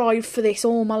strived for this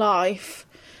all my life.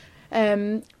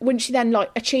 Once you then like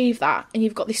achieve that and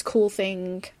you've got this cool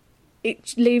thing,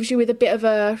 it leaves you with a bit of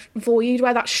a void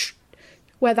where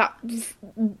that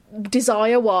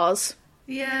desire was.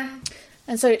 Yeah.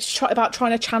 And so it's about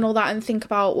trying to channel that and think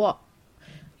about what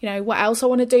else I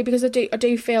want to do, because I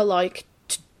do feel like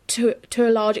to a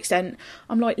large extent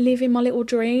I'm like living my little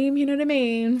dream, you know what I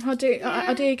mean? I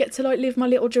do get to like live my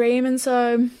little dream, and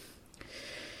so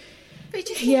but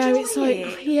just it's like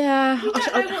it. You don't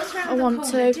know what's around the want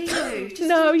corner, to. Do you? Just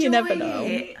no, you enjoy never know.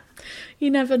 It. You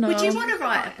never know. Would you want to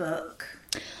write a book?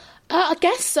 I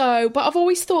guess so, but I've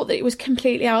always thought that it was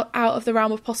completely out of the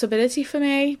realm of possibility for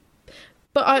me.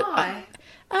 But Why?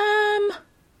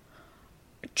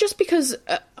 Just because.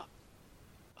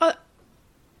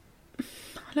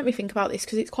 Let me think about this,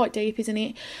 because it's quite deep, isn't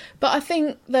it? But I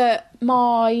think that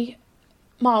my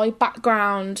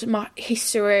background, my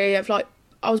history of like,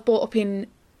 I was brought up in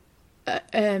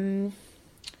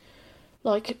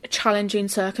like challenging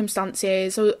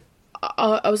circumstances.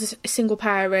 I was a single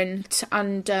parent,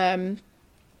 and I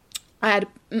had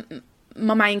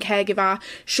my main caregiver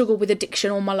struggled with addiction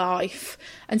all my life,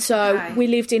 and so we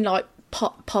lived in like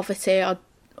poverty. I'd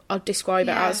describe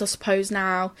it as, I suppose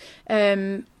now.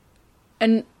 And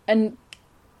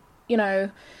you know,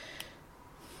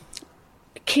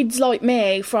 kids like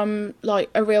me from like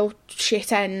a real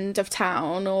shit end of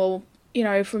town, or you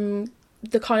know, from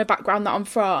the kind of background that I'm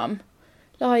from,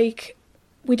 like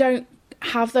we don't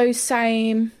have those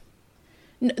same.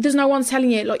 There's no one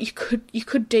telling you like you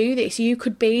could do this, you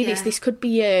could be this could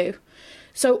be you.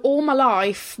 So all my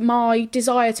life, my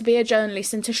desire to be a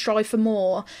journalist and to strive for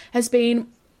more has been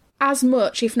as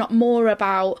much, if not more,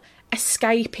 about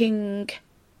escaping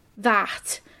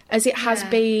that as it has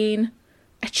been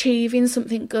achieving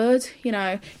something good. You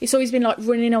know, it's always been like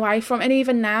running away from. And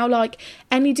even now, like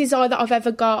any desire that I've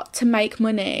ever got to make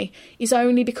money is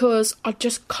only because I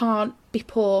just can't be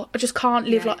poor. I just can't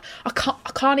live like I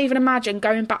can't even imagine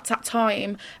going back to that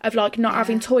time of like not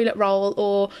having toilet roll,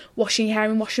 or washing your hair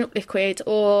in washing up liquid,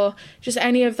 or just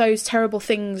any of those terrible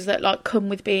things that like come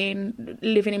with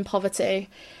living in poverty.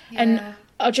 And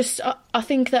I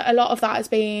think that a lot of that has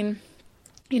been,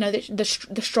 you know,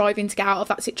 the striving to get out of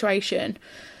that situation.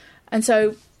 And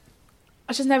so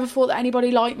I just never thought that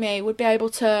anybody like me would be able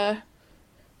to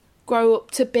grow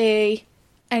up to be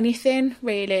anything,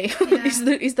 really,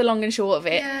 is the long and short of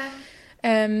it.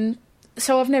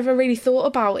 So I've never really thought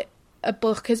about a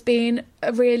book as being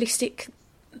a realistic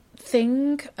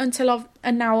thing until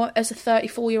and now as a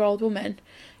 34-year-old woman,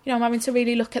 you know, I'm having to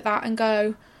really look at that and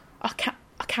go, I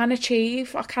can achieve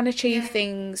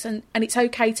things, and it's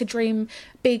okay to dream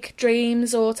big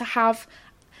dreams, or to have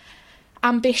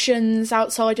ambitions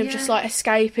outside of just like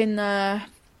escaping like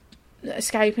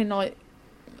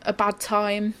a bad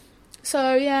time.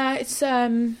 So yeah, it's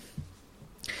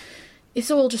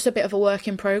all just a bit of a work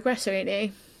in progress,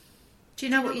 really. Do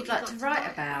you know what you'd like to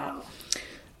write about?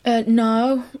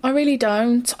 No, I really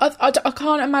don't. I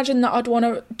can't imagine that I'd want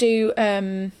to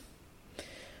do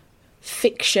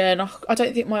fiction. I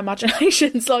don't think my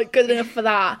imagination's like good enough for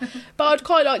that. But I'd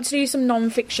quite like to do some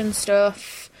non-fiction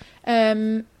stuff.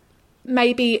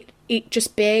 Maybe it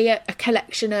just be a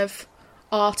collection of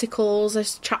articles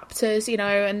as chapters, you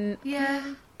know, and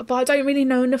Yeah. but I don't really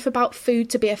know enough about food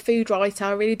to be a food writer.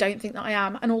 I really don't think that I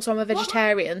am. And also I'm a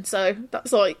vegetarian, so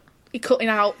that's like you're cutting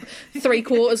out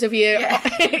 3/4 of your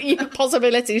your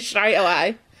possibilities straight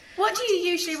away. What do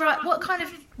you usually write? What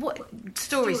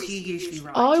stories do you usually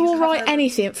write? I Do you will write cover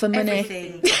anything for money.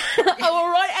 everything? I will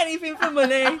write anything for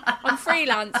money. I'm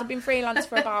freelance. I've been freelance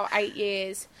for about 8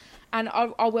 years, and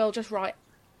I will just write.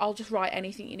 I'll just write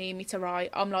anything you need me to write.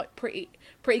 I'm like pretty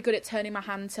good at turning my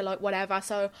hand to like whatever.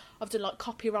 So I've done like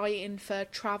copywriting for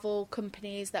travel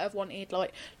companies that have wanted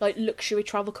like luxury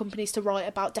travel companies to write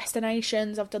about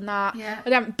destinations. I've done that. Yeah. I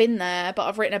haven't been there, but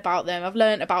I've written about them. I've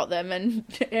learnt about them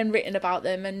and written about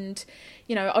them. And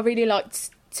you know, I really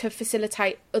liked to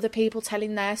facilitate other people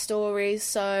telling their stories.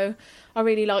 So I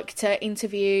really like to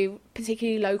interview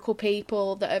particularly local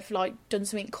people that have like done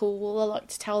something cool. I like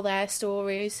to tell their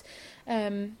stories.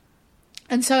 And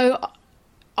so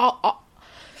I'll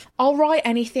write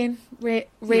anything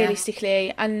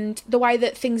realistically. And the way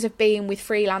that things have been with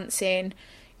freelancing,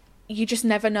 you just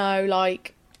never know.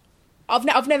 Like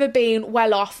I've never been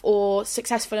well off or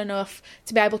successful enough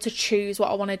to be able to choose what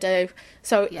I want to do.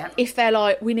 So if they're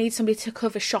like, we need somebody to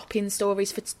cover shopping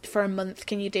stories for a month,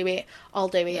 can you do it? I'll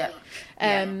do it.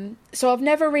 So I've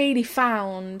never really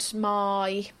found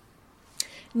my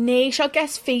niche. I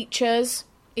guess features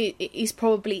is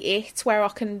probably it, where I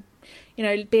can, you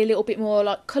know, be a little bit more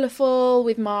like colourful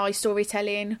with my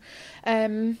storytelling.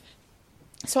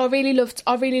 So I really love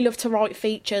to write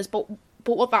features, but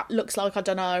what that looks like, I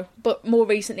don't know. But more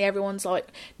recently, everyone's like,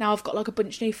 now I've got like a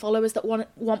bunch of new followers that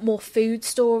want more food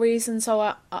stories, and so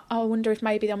I wonder if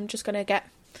maybe I'm just gonna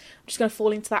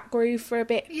fall into that groove for a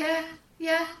bit.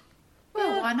 Yeah.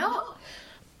 Well, why not?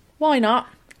 Why not?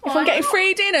 If I'm getting not?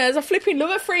 free dinners, I flipping love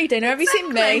a free dinner. Have you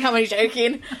seen me? How am I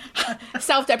joking?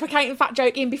 Self-deprecating, fat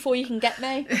joking before you can get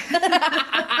me.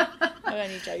 I'm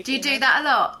only joking. Do you do that a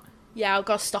lot? Yeah, I've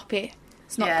got to stop it.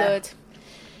 It's not Yeah. good.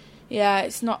 Yeah,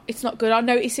 it's not good. I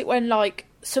notice it when, like,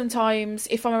 sometimes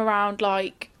if I'm around,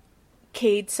 like,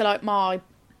 kids, so, like, my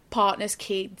partner's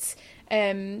kids,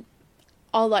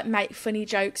 I'll, like, make funny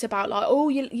jokes about, like, oh,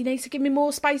 you need to give me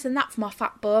more space than that for my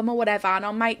fat bum or whatever, and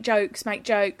I'll make jokes,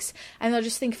 and I'll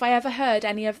just think if I ever heard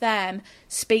any of them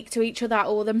speak to each other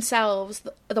or themselves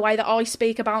the way that I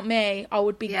speak about me, I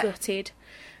would be gutted.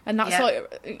 And that's,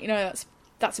 like, you know,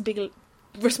 that's a big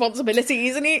responsibility,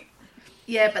 isn't it?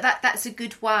 Yeah, but that's a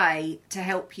good way to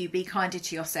help you be kinder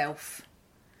to yourself.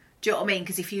 Do you know what I mean?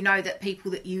 Because if you know that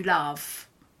people that you love,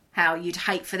 how you'd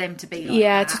hate for them to be like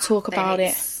that, to talk about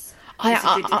it. I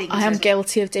am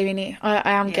guilty of doing it.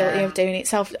 I am guilty of doing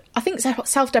it. I think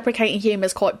self-deprecating humour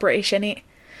is quite British, isn't it?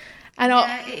 And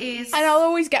it is. And I'll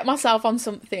always get myself on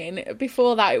something.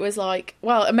 Before that, it was like,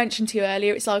 well, I mentioned to you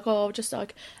earlier, it's like, oh, just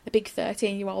like a big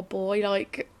 13-year-old boy,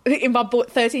 like in my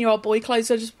 13-year-old boy clothes.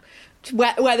 So I just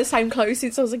wear the same clothes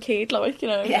since I was a kid, like, you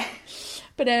know. Yeah.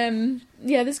 But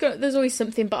there's always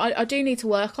something. But I do need to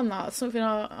work on that. It's something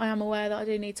I am aware that I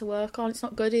do need to work on. It's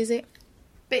not good, is it?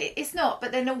 But it's not.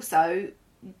 But then also,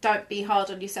 don't be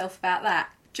hard on yourself about that.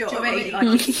 Do you know what I mean?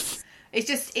 Like,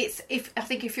 I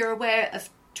think if you're aware of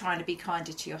trying to be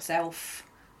kinder to yourself,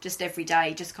 just every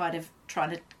day, just kind of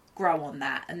trying to grow on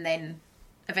that, and then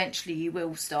eventually you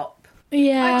will stop.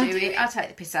 Yeah, I do it. I take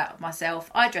the piss out of myself.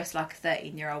 I dress like a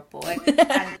 13-year-old boy,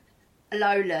 and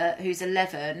Lola, who's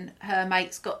 11, her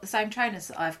mate's got the same trainers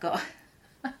that I've got.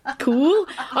 Cool.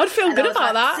 I'd feel good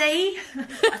about that. See,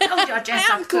 I told you I dress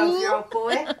like a 12-year-old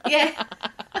boy. Yeah,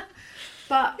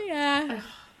 but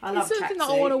I love it's something that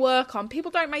I want to work on.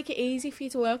 People don't make it easy for you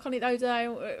to work on it though, do they?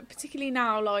 Particularly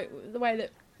now, like the way that,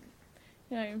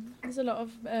 you know, there's a lot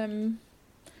of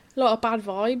bad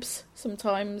vibes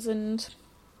sometimes, and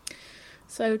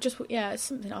so it's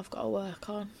something I've got to work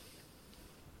on.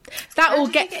 That will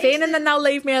get thin, and then they'll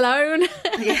leave me alone.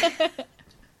 Yeah.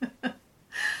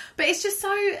 But it's just so,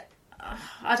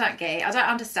 I don't get it. I don't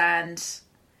understand.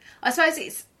 I suppose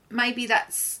it's, maybe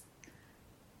that's,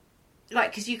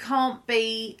 like, because you can't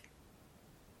be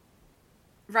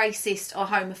racist or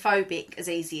homophobic as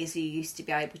easy as you used to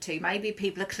be able to. Maybe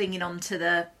people are clinging on to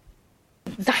the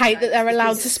hate that they're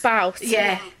allowed to spout.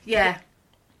 Yeah.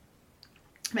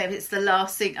 Maybe it's the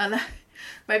last thing. I know.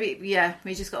 Maybe,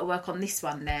 we just got to work on this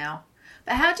one now.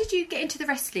 But how did you get into the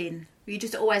wrestling? Were you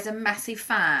just always a massive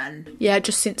fan? Yeah,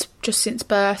 just since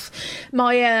birth.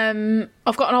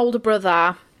 I've got an older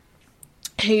brother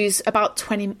who's about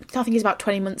 20. I think he's about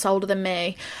 20 months older than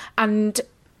me, and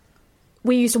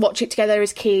we used to watch it together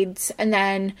as kids. And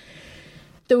then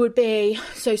there would be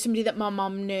somebody that my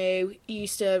mum knew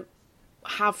used to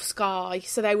have Sky,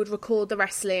 so they would record the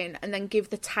wrestling and then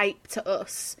give the tape to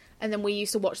us, and then we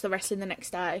used to watch the wrestling the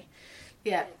next day.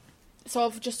 Yeah. So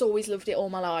I've just always loved it all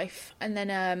my life. And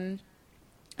then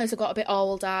as I got a bit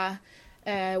older,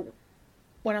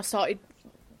 when I started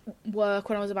work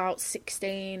when I was about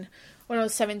 16, when I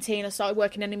was 17, I started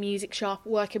working in a music shop,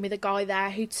 working with a guy there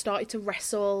who'd started to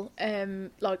wrestle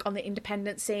like on the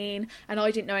independent scene, and I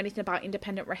didn't know anything about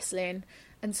independent wrestling,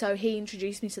 and so he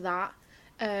introduced me to that,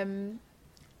 and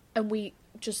we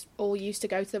just all used to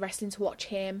go to the wrestling to watch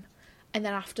him. And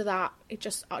then after that,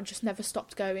 I just never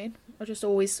stopped going. I've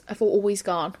always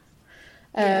gone.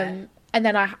 And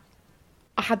then I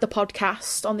had the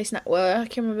podcast on this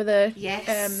network. You remember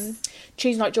the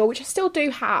Tuesday Night Jaw, which I still do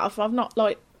have. I've not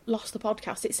lost the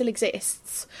podcast. It still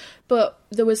exists. But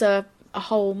there was a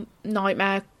whole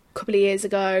nightmare a couple of years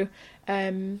ago,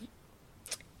 in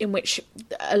which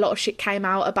a lot of shit came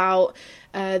out about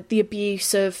the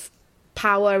abuse of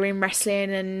power in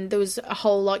wrestling, and there was a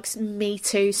whole like Me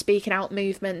Too speaking out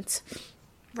movement.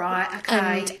 Right,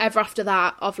 okay. And ever after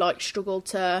that, I've like struggled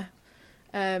to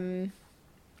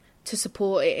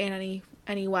support it in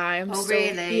any way.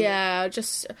 Really? Yeah, I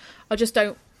just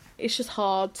don't. It's just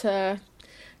hard to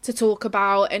talk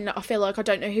about, and I feel like I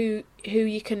don't know who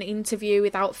you can interview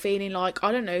without feeling like,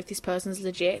 I don't know if this person's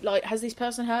legit. Like, has this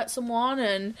person hurt someone?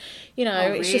 And you know,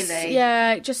 it's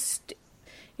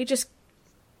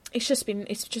just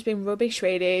been rubbish,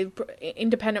 really.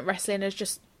 Independent wrestling has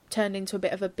just turned into a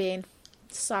bit of a bin.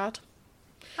 It's sad.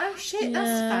 Oh shit,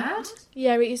 that's bad.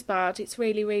 Yeah, it is bad. It's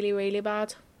really, really, really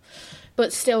bad.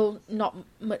 But still, not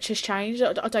much has changed,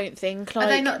 I don't think. Like, are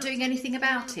they not doing anything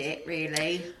about it,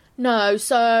 really? No,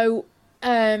 so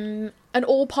an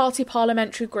all-party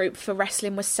parliamentary group for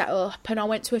wrestling was set up, and I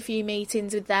went to a few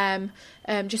meetings with them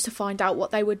just to find out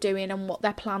what they were doing and what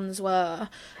their plans were.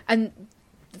 And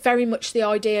very much the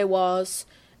idea was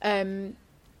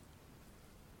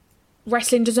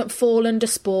wrestling doesn't fall under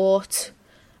sport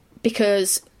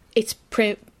because it's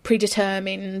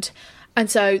predetermined,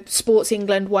 and so Sports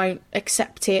England won't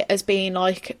accept it as being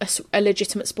like a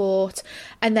legitimate sport.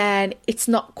 And then it's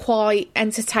not quite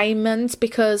entertainment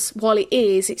because while it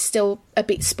is, it's still a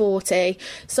bit sporty.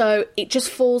 So it just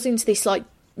falls into this like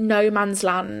no man's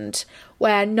land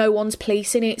where no one's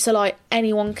policing it. So like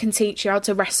anyone can teach you how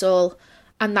to wrestle,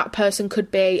 and that person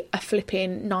could be a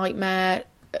flipping nightmare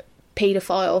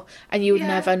paedophile, and you would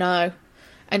never know.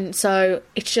 And so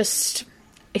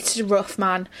it's rough,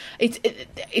 man.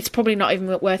 It's probably not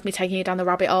even worth me taking you down the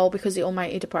rabbit hole because it'll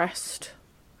make you depressed.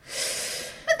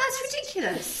 But that's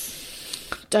ridiculous.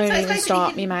 Don't even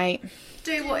start me, mate.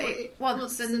 Do what it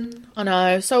wants, and I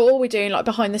know. So all we're doing, like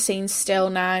behind the scenes, still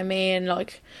now, me and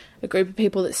like a group of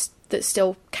people that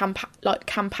still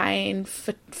campaign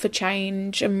for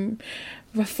change and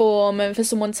reform, and for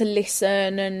someone to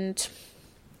listen. And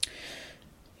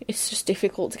it's just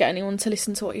difficult to get anyone to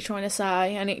listen to what you're trying to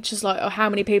say. And it's just like, oh, how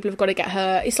many people have got to get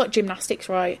hurt? It's like gymnastics,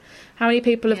 right? How many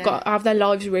people have got to have their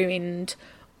lives ruined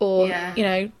or you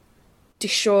know,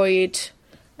 destroyed?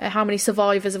 How many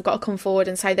survivors have got to come forward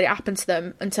and say that it happened to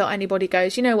them until anybody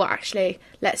goes, you know what, actually,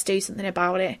 let's do something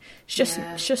about it. It's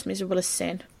just miserable as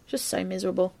sin. Just so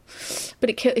miserable. But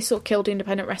it sort of killed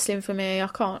independent wrestling for me. I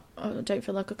don't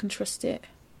feel like I can trust it.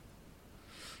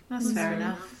 That's fair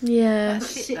enough. Yeah.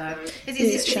 That's shit, though.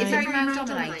 Is it very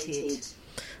male-dominated?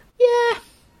 Yeah.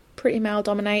 Pretty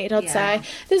male-dominated, I'd say.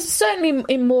 There's certainly,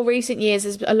 in more recent years,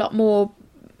 there's a lot more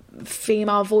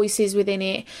female voices within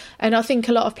it. And I think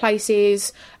a lot of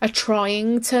places are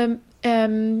trying to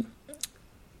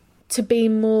be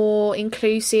more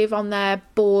inclusive on their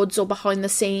boards or behind the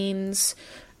scenes,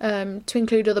 to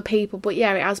include other people. But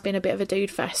yeah, it has been a bit of a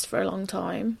dude fest for a long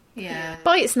time. Yeah.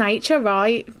 By its nature,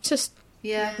 right? Just...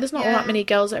 Yeah, there's not all that many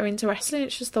girls that are into wrestling.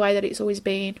 It's just the way that it's always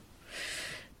been.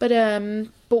 But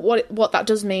what that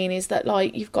does mean is that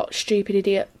like you've got stupid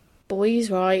idiot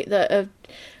boys, right, that have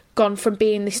gone from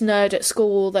being this nerd at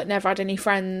school that never had any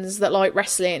friends that like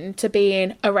wrestling to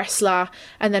being a wrestler,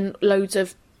 and then loads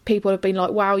of people have been like,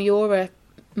 "Wow, you're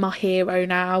my hero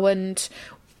now," and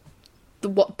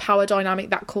what power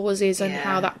dynamic that causes and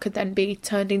how that could then be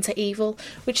turned into evil,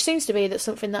 which seems to be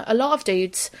something that a lot of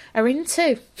dudes are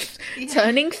into,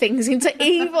 turning things into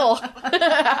evil.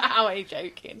 How are you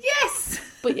joking? Yes!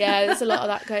 But yeah, there's a lot of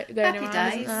that going around,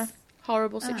 days. isn't there?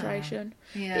 Horrible situation.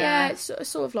 It's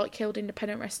sort of like killed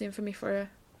independent wrestling for me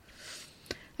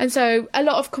and so a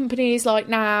lot of companies like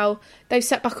now, they've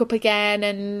set back up again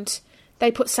and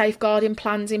they put safeguarding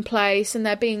plans in place and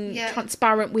they're being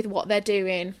transparent with what they're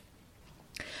doing.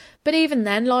 But even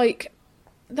then, like,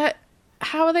 that,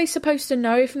 how are they supposed to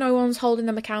know if no one's holding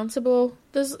them accountable?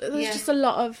 There's just a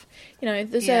lot of, you know,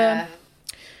 there's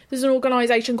there's an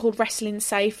organisation called Wrestling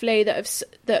Safely that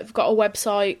have got a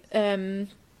website that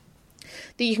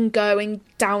you can go and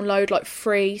download like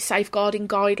free safeguarding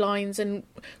guidelines and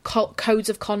codes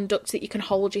of conduct that you can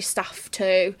hold your staff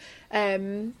to.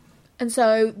 And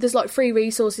so there's like free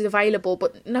resources available,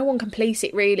 but no one can police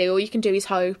it really. All you can do is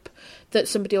hope that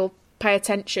somebody will pay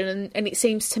attention. And it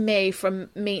seems to me from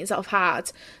meetings that I've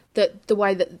had that the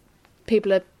way that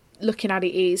people are looking at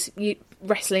it is you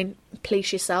wrestling,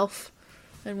 police yourself.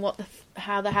 And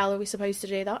how the hell are we supposed to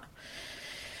do that?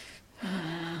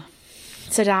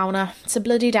 It's a downer. It's a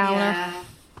bloody downer. Yeah.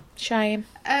 Shame.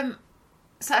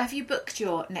 So have you booked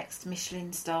your next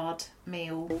Michelin-starred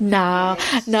meal? No,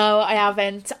 I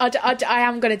haven't. I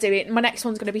am going to do it. My next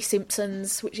one's going to be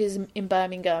Simpsons, which is in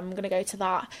Birmingham. I'm going to go to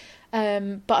that.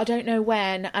 But I don't know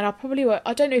when, and I probably won't.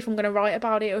 I don't know if I'm going to write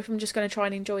about it or if I'm just going to try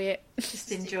and enjoy it.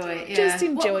 Just enjoy it, yeah. Just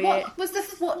enjoy it.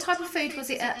 What type of food was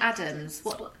it at Adams?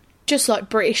 What? Just like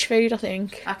British food, I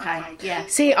think. Okay, yeah.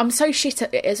 See, I'm so shit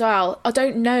at it as well. I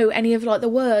don't know any of like the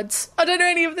words. I don't know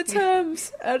any of the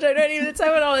terms. I don't know any of the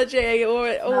terminology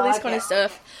or all this kind of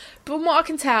stuff. But from what I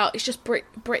can tell, it's just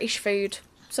British food.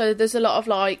 So there's a lot of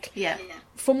like,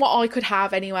 from what I could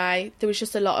have anyway, there was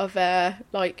just a lot of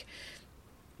like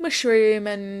mushroom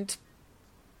and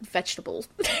vegetables.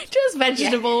 Just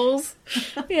vegetables.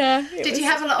 Yeah. Did you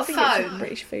have a lot of foam?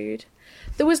 British food.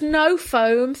 There was no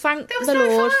foam, thank the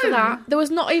Lord for that. There was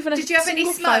not even a Did you have any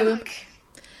single smoke?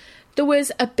 foam. There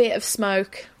was a bit of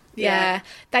smoke. Yeah.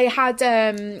 They had,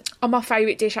 on my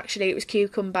favourite dish actually, it was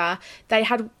cucumber. They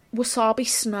had wasabi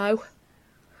snow.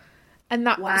 And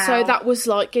that, so that was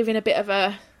like giving a bit of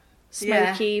a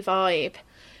smoky vibe.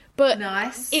 But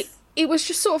nice. It was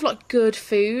just sort of like good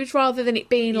food rather than it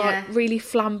being like really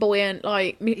flamboyant,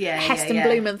 like Heston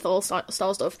Blumenthal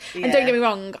style stuff. Yeah. And don't get me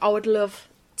wrong, I would love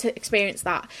to experience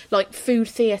that, like food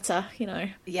theatre, you know.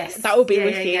 Yes, that would be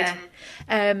wicked.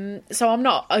 So I'm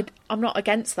not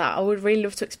against that. I would really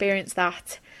love to experience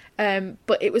that.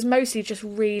 But it was mostly just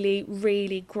really,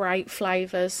 really great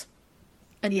flavours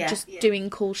and just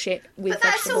doing cool shit with but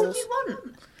that's vegetables. All you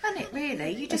want, isn't it?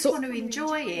 Really, you just want to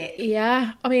enjoy it.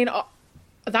 Yeah, I mean,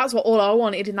 that's what all I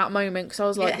wanted in that moment because I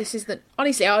was like, this is the.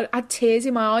 Honestly, I had tears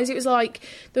in my eyes. It was like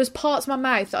there was parts of my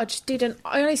mouth that I just didn't.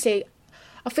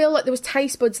 I feel like there was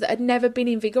taste buds that had never been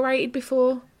invigorated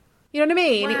before. You know what I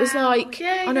mean? Wow. It was like,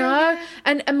 I know.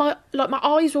 And my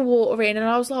eyes were watering and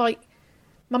I was like,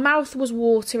 my mouth was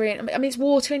watering. I mean, it's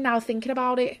watering now thinking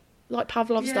about it, like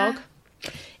Pavlov's dog.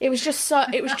 It was just so,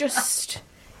 it was just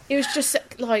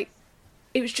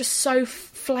so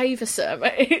flavoursome.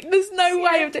 There's no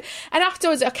way of doing. And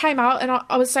afterwards I came out and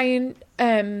I was saying,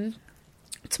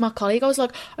 to my colleague, I was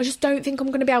like, I just don't think I'm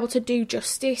going to be able to do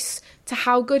justice to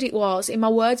how good it was in my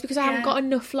words because I haven't got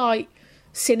enough like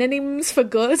synonyms for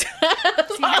good.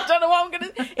 I don't know what I'm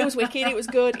going to. It was wicked. It was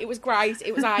good. It was great.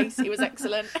 It was ace. It was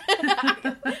excellent.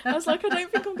 I was like, I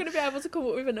don't think I'm going to be able to come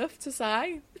up with enough to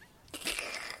say.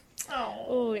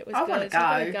 Oh, it was good. Want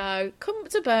to go. Come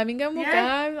to Birmingham. We'll go.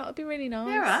 That would be really nice.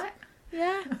 Yeah, right.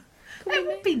 Yeah. It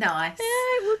would be nice. Yeah,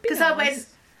 it would be nice.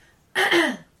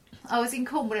 Because I was in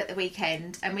Cornwall at the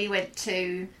weekend and we went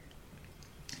to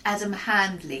Adam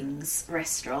Handling's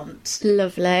restaurant.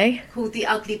 Lovely. Called The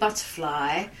Ugly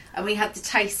Butterfly, and we had the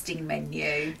tasting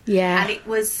menu. Yeah. And it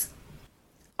was,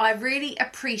 I really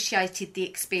appreciated the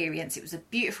experience. It was a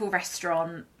beautiful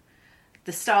restaurant.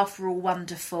 The staff were all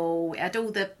wonderful. It had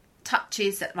all the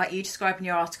touches that, like you describe in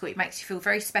your article, it makes you feel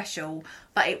very special,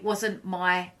 but it wasn't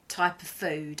my type of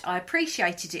food. I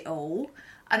appreciated it all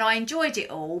and I enjoyed it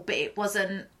all, but it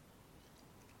wasn't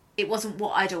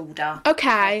what I'd order.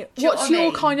 Okay. What's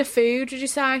your kind of food, did you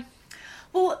say?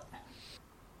 Well,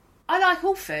 I like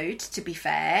all food, to be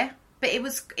fair, but it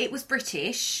was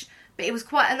British, but it was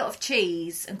quite a lot of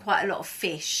cheese and quite a lot of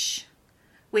fish,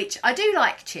 which I do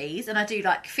like cheese and I do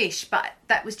like fish, but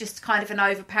that was just kind of an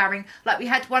overpowering. Like we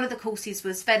had one of the courses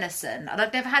was venison, and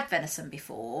I'd never had venison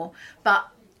before, but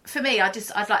for me, I'd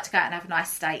like to go out and have a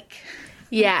nice steak.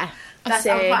 Yeah. I'm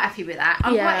quite happy with that.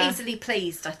 I'm quite easily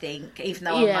pleased, I think, even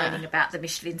though I'm moaning about the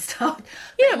Michelin star.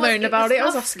 Yeah, moaning about it. I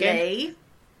was asking.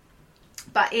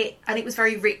 But it was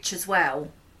very rich as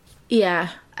well. Yeah.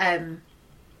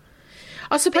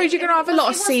 I suppose you're going to have a lot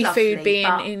of seafood lovely,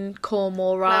 being in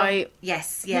Cornwall, right? Well,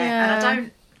 yes, yeah.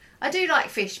 And I do like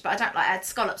fish, but I had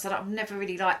scallops. I've never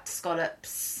really liked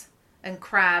scallops and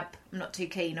crab. I'm not too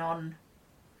keen on.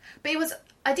 But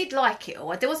I did like it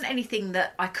all. There wasn't anything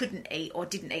that I couldn't eat or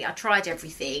didn't eat. I tried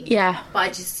everything. Yeah.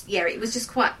 But it was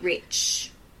just quite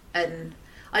rich. And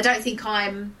I don't think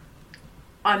I'm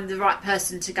the right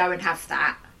person to go and have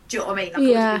that. Do you know what I mean? Like, it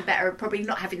would have been better probably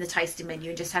not having the tasting menu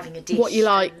and just having a dish. What you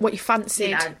like, what you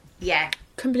fancied. Yeah.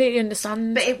 completely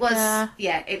understand. But it was,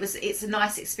 it's a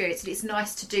nice experience, and it's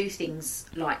nice to do things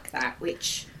like that,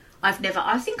 which I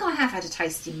think I have had a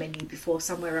tasting menu before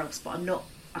somewhere else, but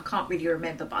I can't really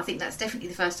remember, but I think that's definitely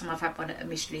the first time I've had one at a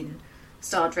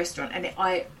Michelin-starred restaurant, and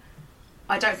I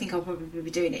don't think I'll probably be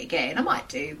doing it again. I might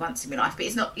do once in my life, but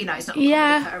it's not, it's not.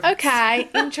 Okay,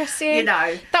 interesting.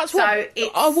 That's what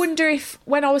I wonder if,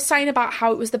 when I was saying about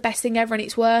how it was the best thing ever and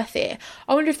it's worth it,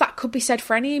 I wonder if that could be said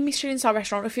for any Michelin-star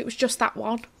restaurant, or if it was just that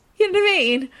one. You know what I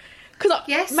mean?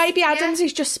 Because maybe Adam's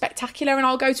is just spectacular, and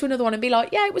I'll go to another one and be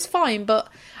like, yeah, it was fine, but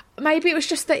maybe it was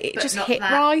just that it just hit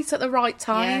right at the right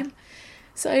time. Yeah.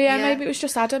 So maybe it was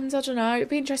just Adam's. I don't know. It'd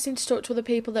be interesting to talk to other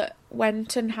people that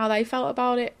went and how they felt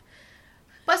about it.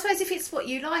 But I suppose if it's what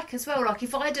you like as well, like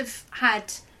if it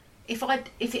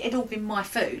had all been my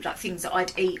food, like things that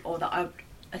I'd eat or that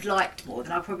I'd liked more,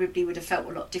 then I probably would have felt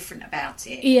a lot different about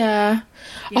it. Yeah,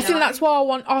 I think that's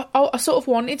why I sort of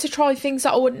wanted to try things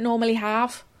that I wouldn't normally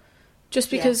have,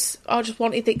 just because I just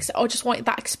wanted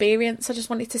that experience. I just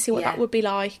wanted to see what that would be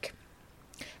like,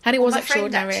 and it was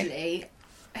extraordinary. My friend actually,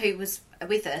 who was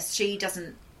with us, she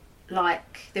doesn't.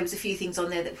 There was a few things on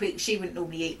there that she wouldn't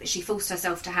normally eat, but she forced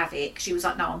herself to have it. She was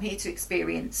like, no, I'm here to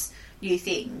experience new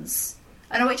things.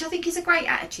 And which I think is a great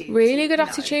attitude. Really good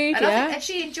attitude, and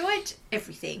she enjoyed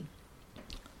everything.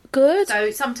 Good.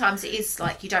 So sometimes it is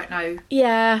like you don't know.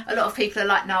 Yeah. A lot of people are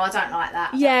like, no, I don't like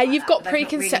that. Yeah, you've got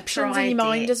preconceptions in your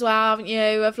mind as well, haven't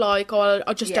you? Of like, oh,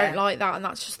 I just don't like that, and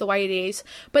that's just the way it is.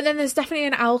 But then there's definitely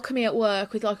an alchemy at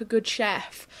work with like a good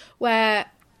chef where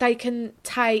they can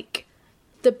take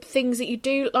the things that you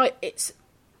do, like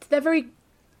they're very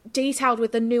detailed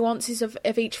with the nuances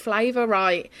of each flavour,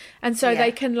 right? And so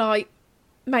they can like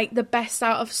make the best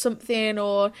out of something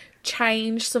or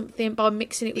change something by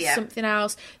mixing it with something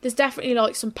else. There's definitely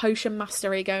like some potion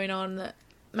mastery going on that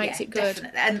makes it good.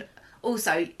 Definitely. And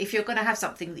also, if you're going to have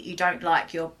something that you don't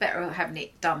like, you're better having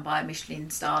it done by a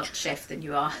Michelin-starred chef than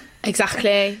you are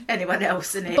anyone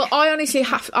else, isn't it? But I honestly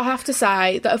have to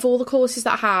say that of all the courses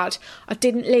that I had, I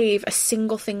didn't leave a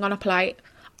single thing on a plate.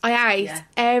 I ate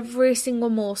every single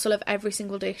morsel of every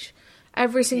single dish.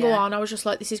 Every single one. I was just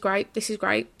like, this is great, this is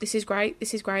great, this is great,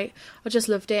 this is great. I just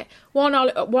loved it.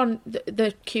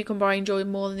 The cucumber I enjoyed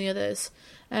more than the others.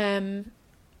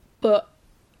 But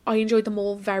I enjoyed them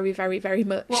all very, very, very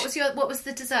much. What was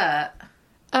the dessert?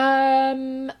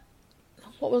 What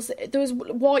was it? There was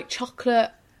white chocolate.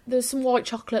 There was some white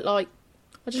chocolate, like,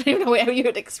 I don't even know how you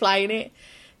would explain it.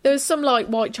 There was some like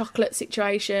white chocolate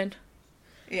situation.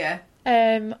 Yeah.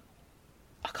 I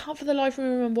can't for the life of me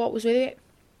remember what was with it.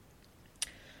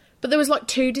 But there was like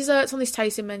 2 desserts on this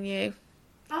tasting menu.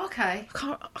 Oh, okay.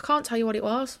 I can't tell you what it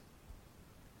was.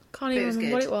 Can't even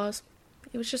remember what it was.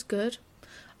 It was just good.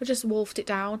 I just wolfed it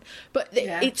down. But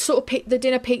it sort of the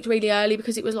dinner peaked really early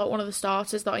because it was like one of the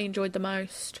starters that I enjoyed the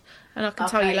most. And I can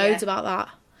tell you loads about that.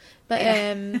 But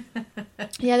the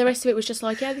rest of it was just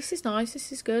like, this is nice,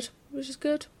 this is good. It was just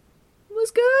good. It was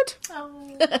good. Oh,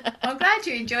 I'm glad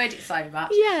you enjoyed it so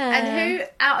much. Yeah. And who,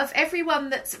 out of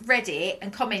everyone that's read it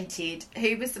and commented,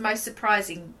 who was the most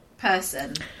surprising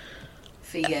person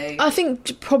for you? I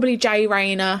think probably Jay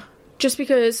Rayner. Just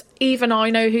because even I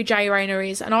know who Jay Rayner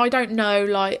is, and I don't know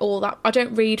like all that. I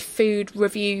don't read food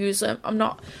reviews. I'm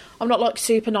not like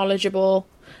super knowledgeable.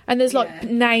 And there's like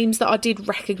names that I did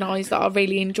recognise that I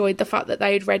really enjoyed the fact that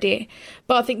they'd read it.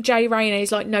 But I think Jay Rayner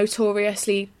is like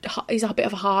notoriously, he's a bit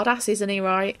of a hard ass, isn't he?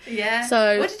 Right? Yeah.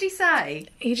 So what did he say?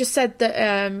 He just said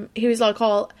that he was like,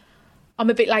 I'm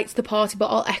a bit late to the party, but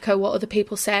I'll echo what other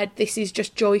people said. This is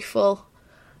just joyful.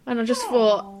 And I just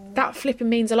thought, that flipping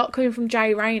means a lot coming from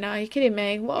Jay Rayner. Are you kidding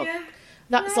me? What? Yeah.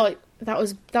 That's like, that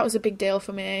was a big deal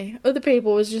for me. Other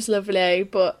people was just lovely,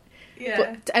 but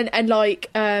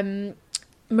like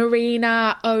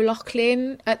Marina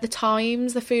O'Loughlin at the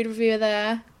Times, the food reviewer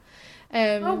there.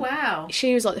 Oh wow!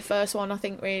 She was like the first one, I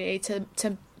think, really to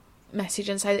message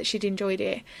and say that she'd enjoyed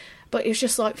it. But it was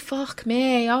just like, fuck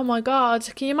me, oh my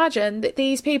god! Can you imagine that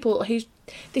these people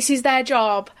this is their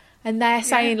job? And they're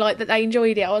saying, like, that they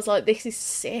enjoyed it. I was like, this is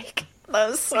sick. That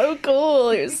was so cool.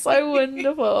 It was so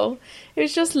wonderful. It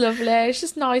was just lovely. It's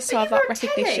just nice to have that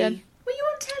recognition. Telly? Were you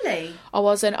on telly? I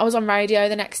wasn't. I was on radio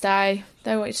the next day.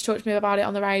 They wanted to talk to me about it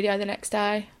on the radio the next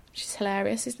day. Which is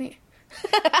hilarious, isn't it?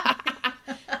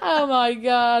 Oh, my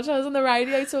God. I was on the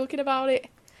radio talking about it.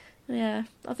 Yeah.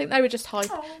 I think they were just hyped.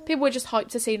 Aww. People were just hyped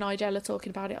to see Nigella talking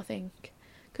about it, I think.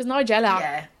 Because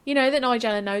Nigella, you know that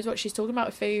Nigella knows what she's talking about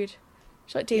with food.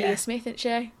 She's like Delia Smith, isn't she?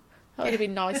 That would have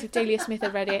been nice if Delia Smith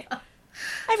had read it.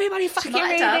 Everybody fucking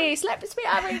read this. Let me be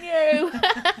having you.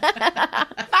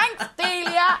 Thanks,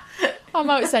 Delia. I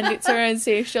might send it to her and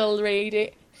see if she'll read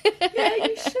it. Yeah,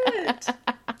 you should.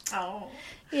 Oh.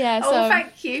 Yeah, Oh, so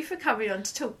thank you for coming on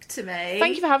to talk to me.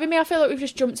 thank you for having me. I feel like we've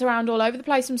just jumped around all over the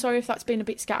place. I'm sorry if that's been a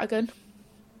bit scattergun.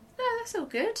 No, that's all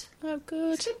good. Oh,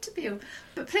 good. It's good to be on.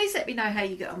 But please let me know how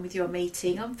you get on with your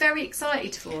meeting. I'm very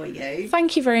excited for you.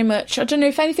 Thank you very much. I don't know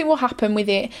if anything will happen with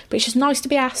it, but it's just nice to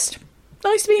be asked.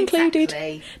 Nice to be included.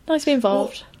 Exactly. Nice to be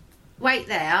involved. Well, wait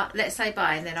there. Let's say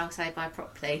bye and then I'll say bye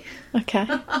properly. Okay.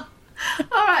 All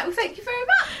right. Well, thank you very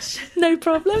much. No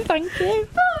problem. Thank you.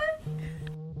 Bye.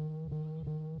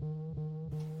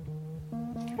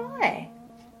 Right.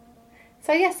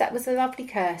 So, yes, that was the lovely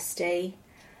Kirsty.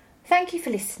 Thank you for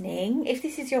listening. If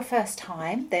this is your first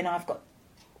time, then I've got,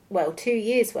 2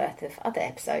 years worth of other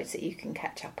episodes that you can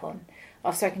catch up on.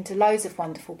 I've spoken to loads of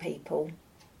wonderful people.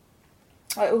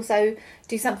 I also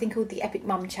do something called the Epic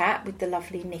Mum Chat with the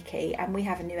lovely Nikki, and we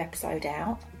have a new episode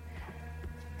out.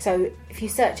 So if you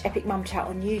search Epic Mum Chat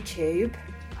on YouTube,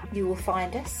 you will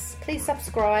find us. Please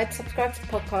subscribe to the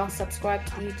podcast, subscribe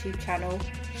to the YouTube channel,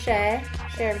 sharing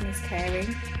is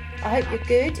caring. I hope you're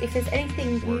good. If there's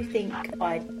anything you think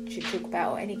I should talk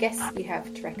about or any guests you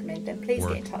have to recommend, then please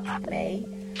get in touch with me.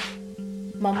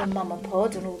 Mum and Mama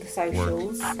Pod on all the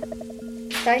socials.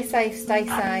 Stay safe, stay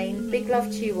sane. Big love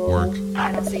to you all, and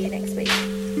I'll see you next week.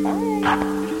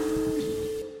 Bye.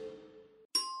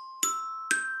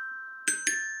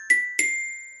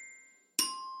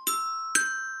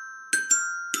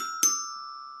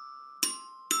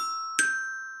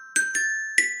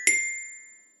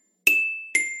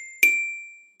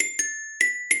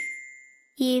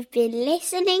 You've been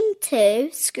listening to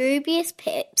Scroobius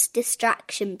Pip's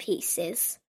Distraction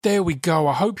Pieces. There we go.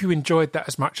 I hope you enjoyed that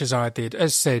as much as I did.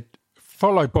 As said,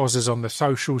 follow Bozzers on the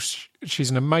socials. She's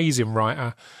an amazing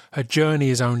writer. Her journey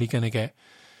is only going to get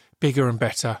bigger and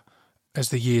better as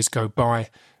the years go by.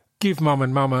 Give Mum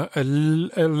and Mama a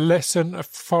lesson, a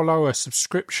follow, a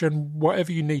subscription,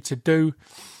 whatever you need to do.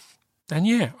 And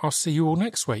yeah, I'll see you all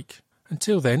next week.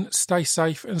 Until then, stay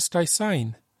safe and stay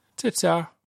sane. Ta-ta.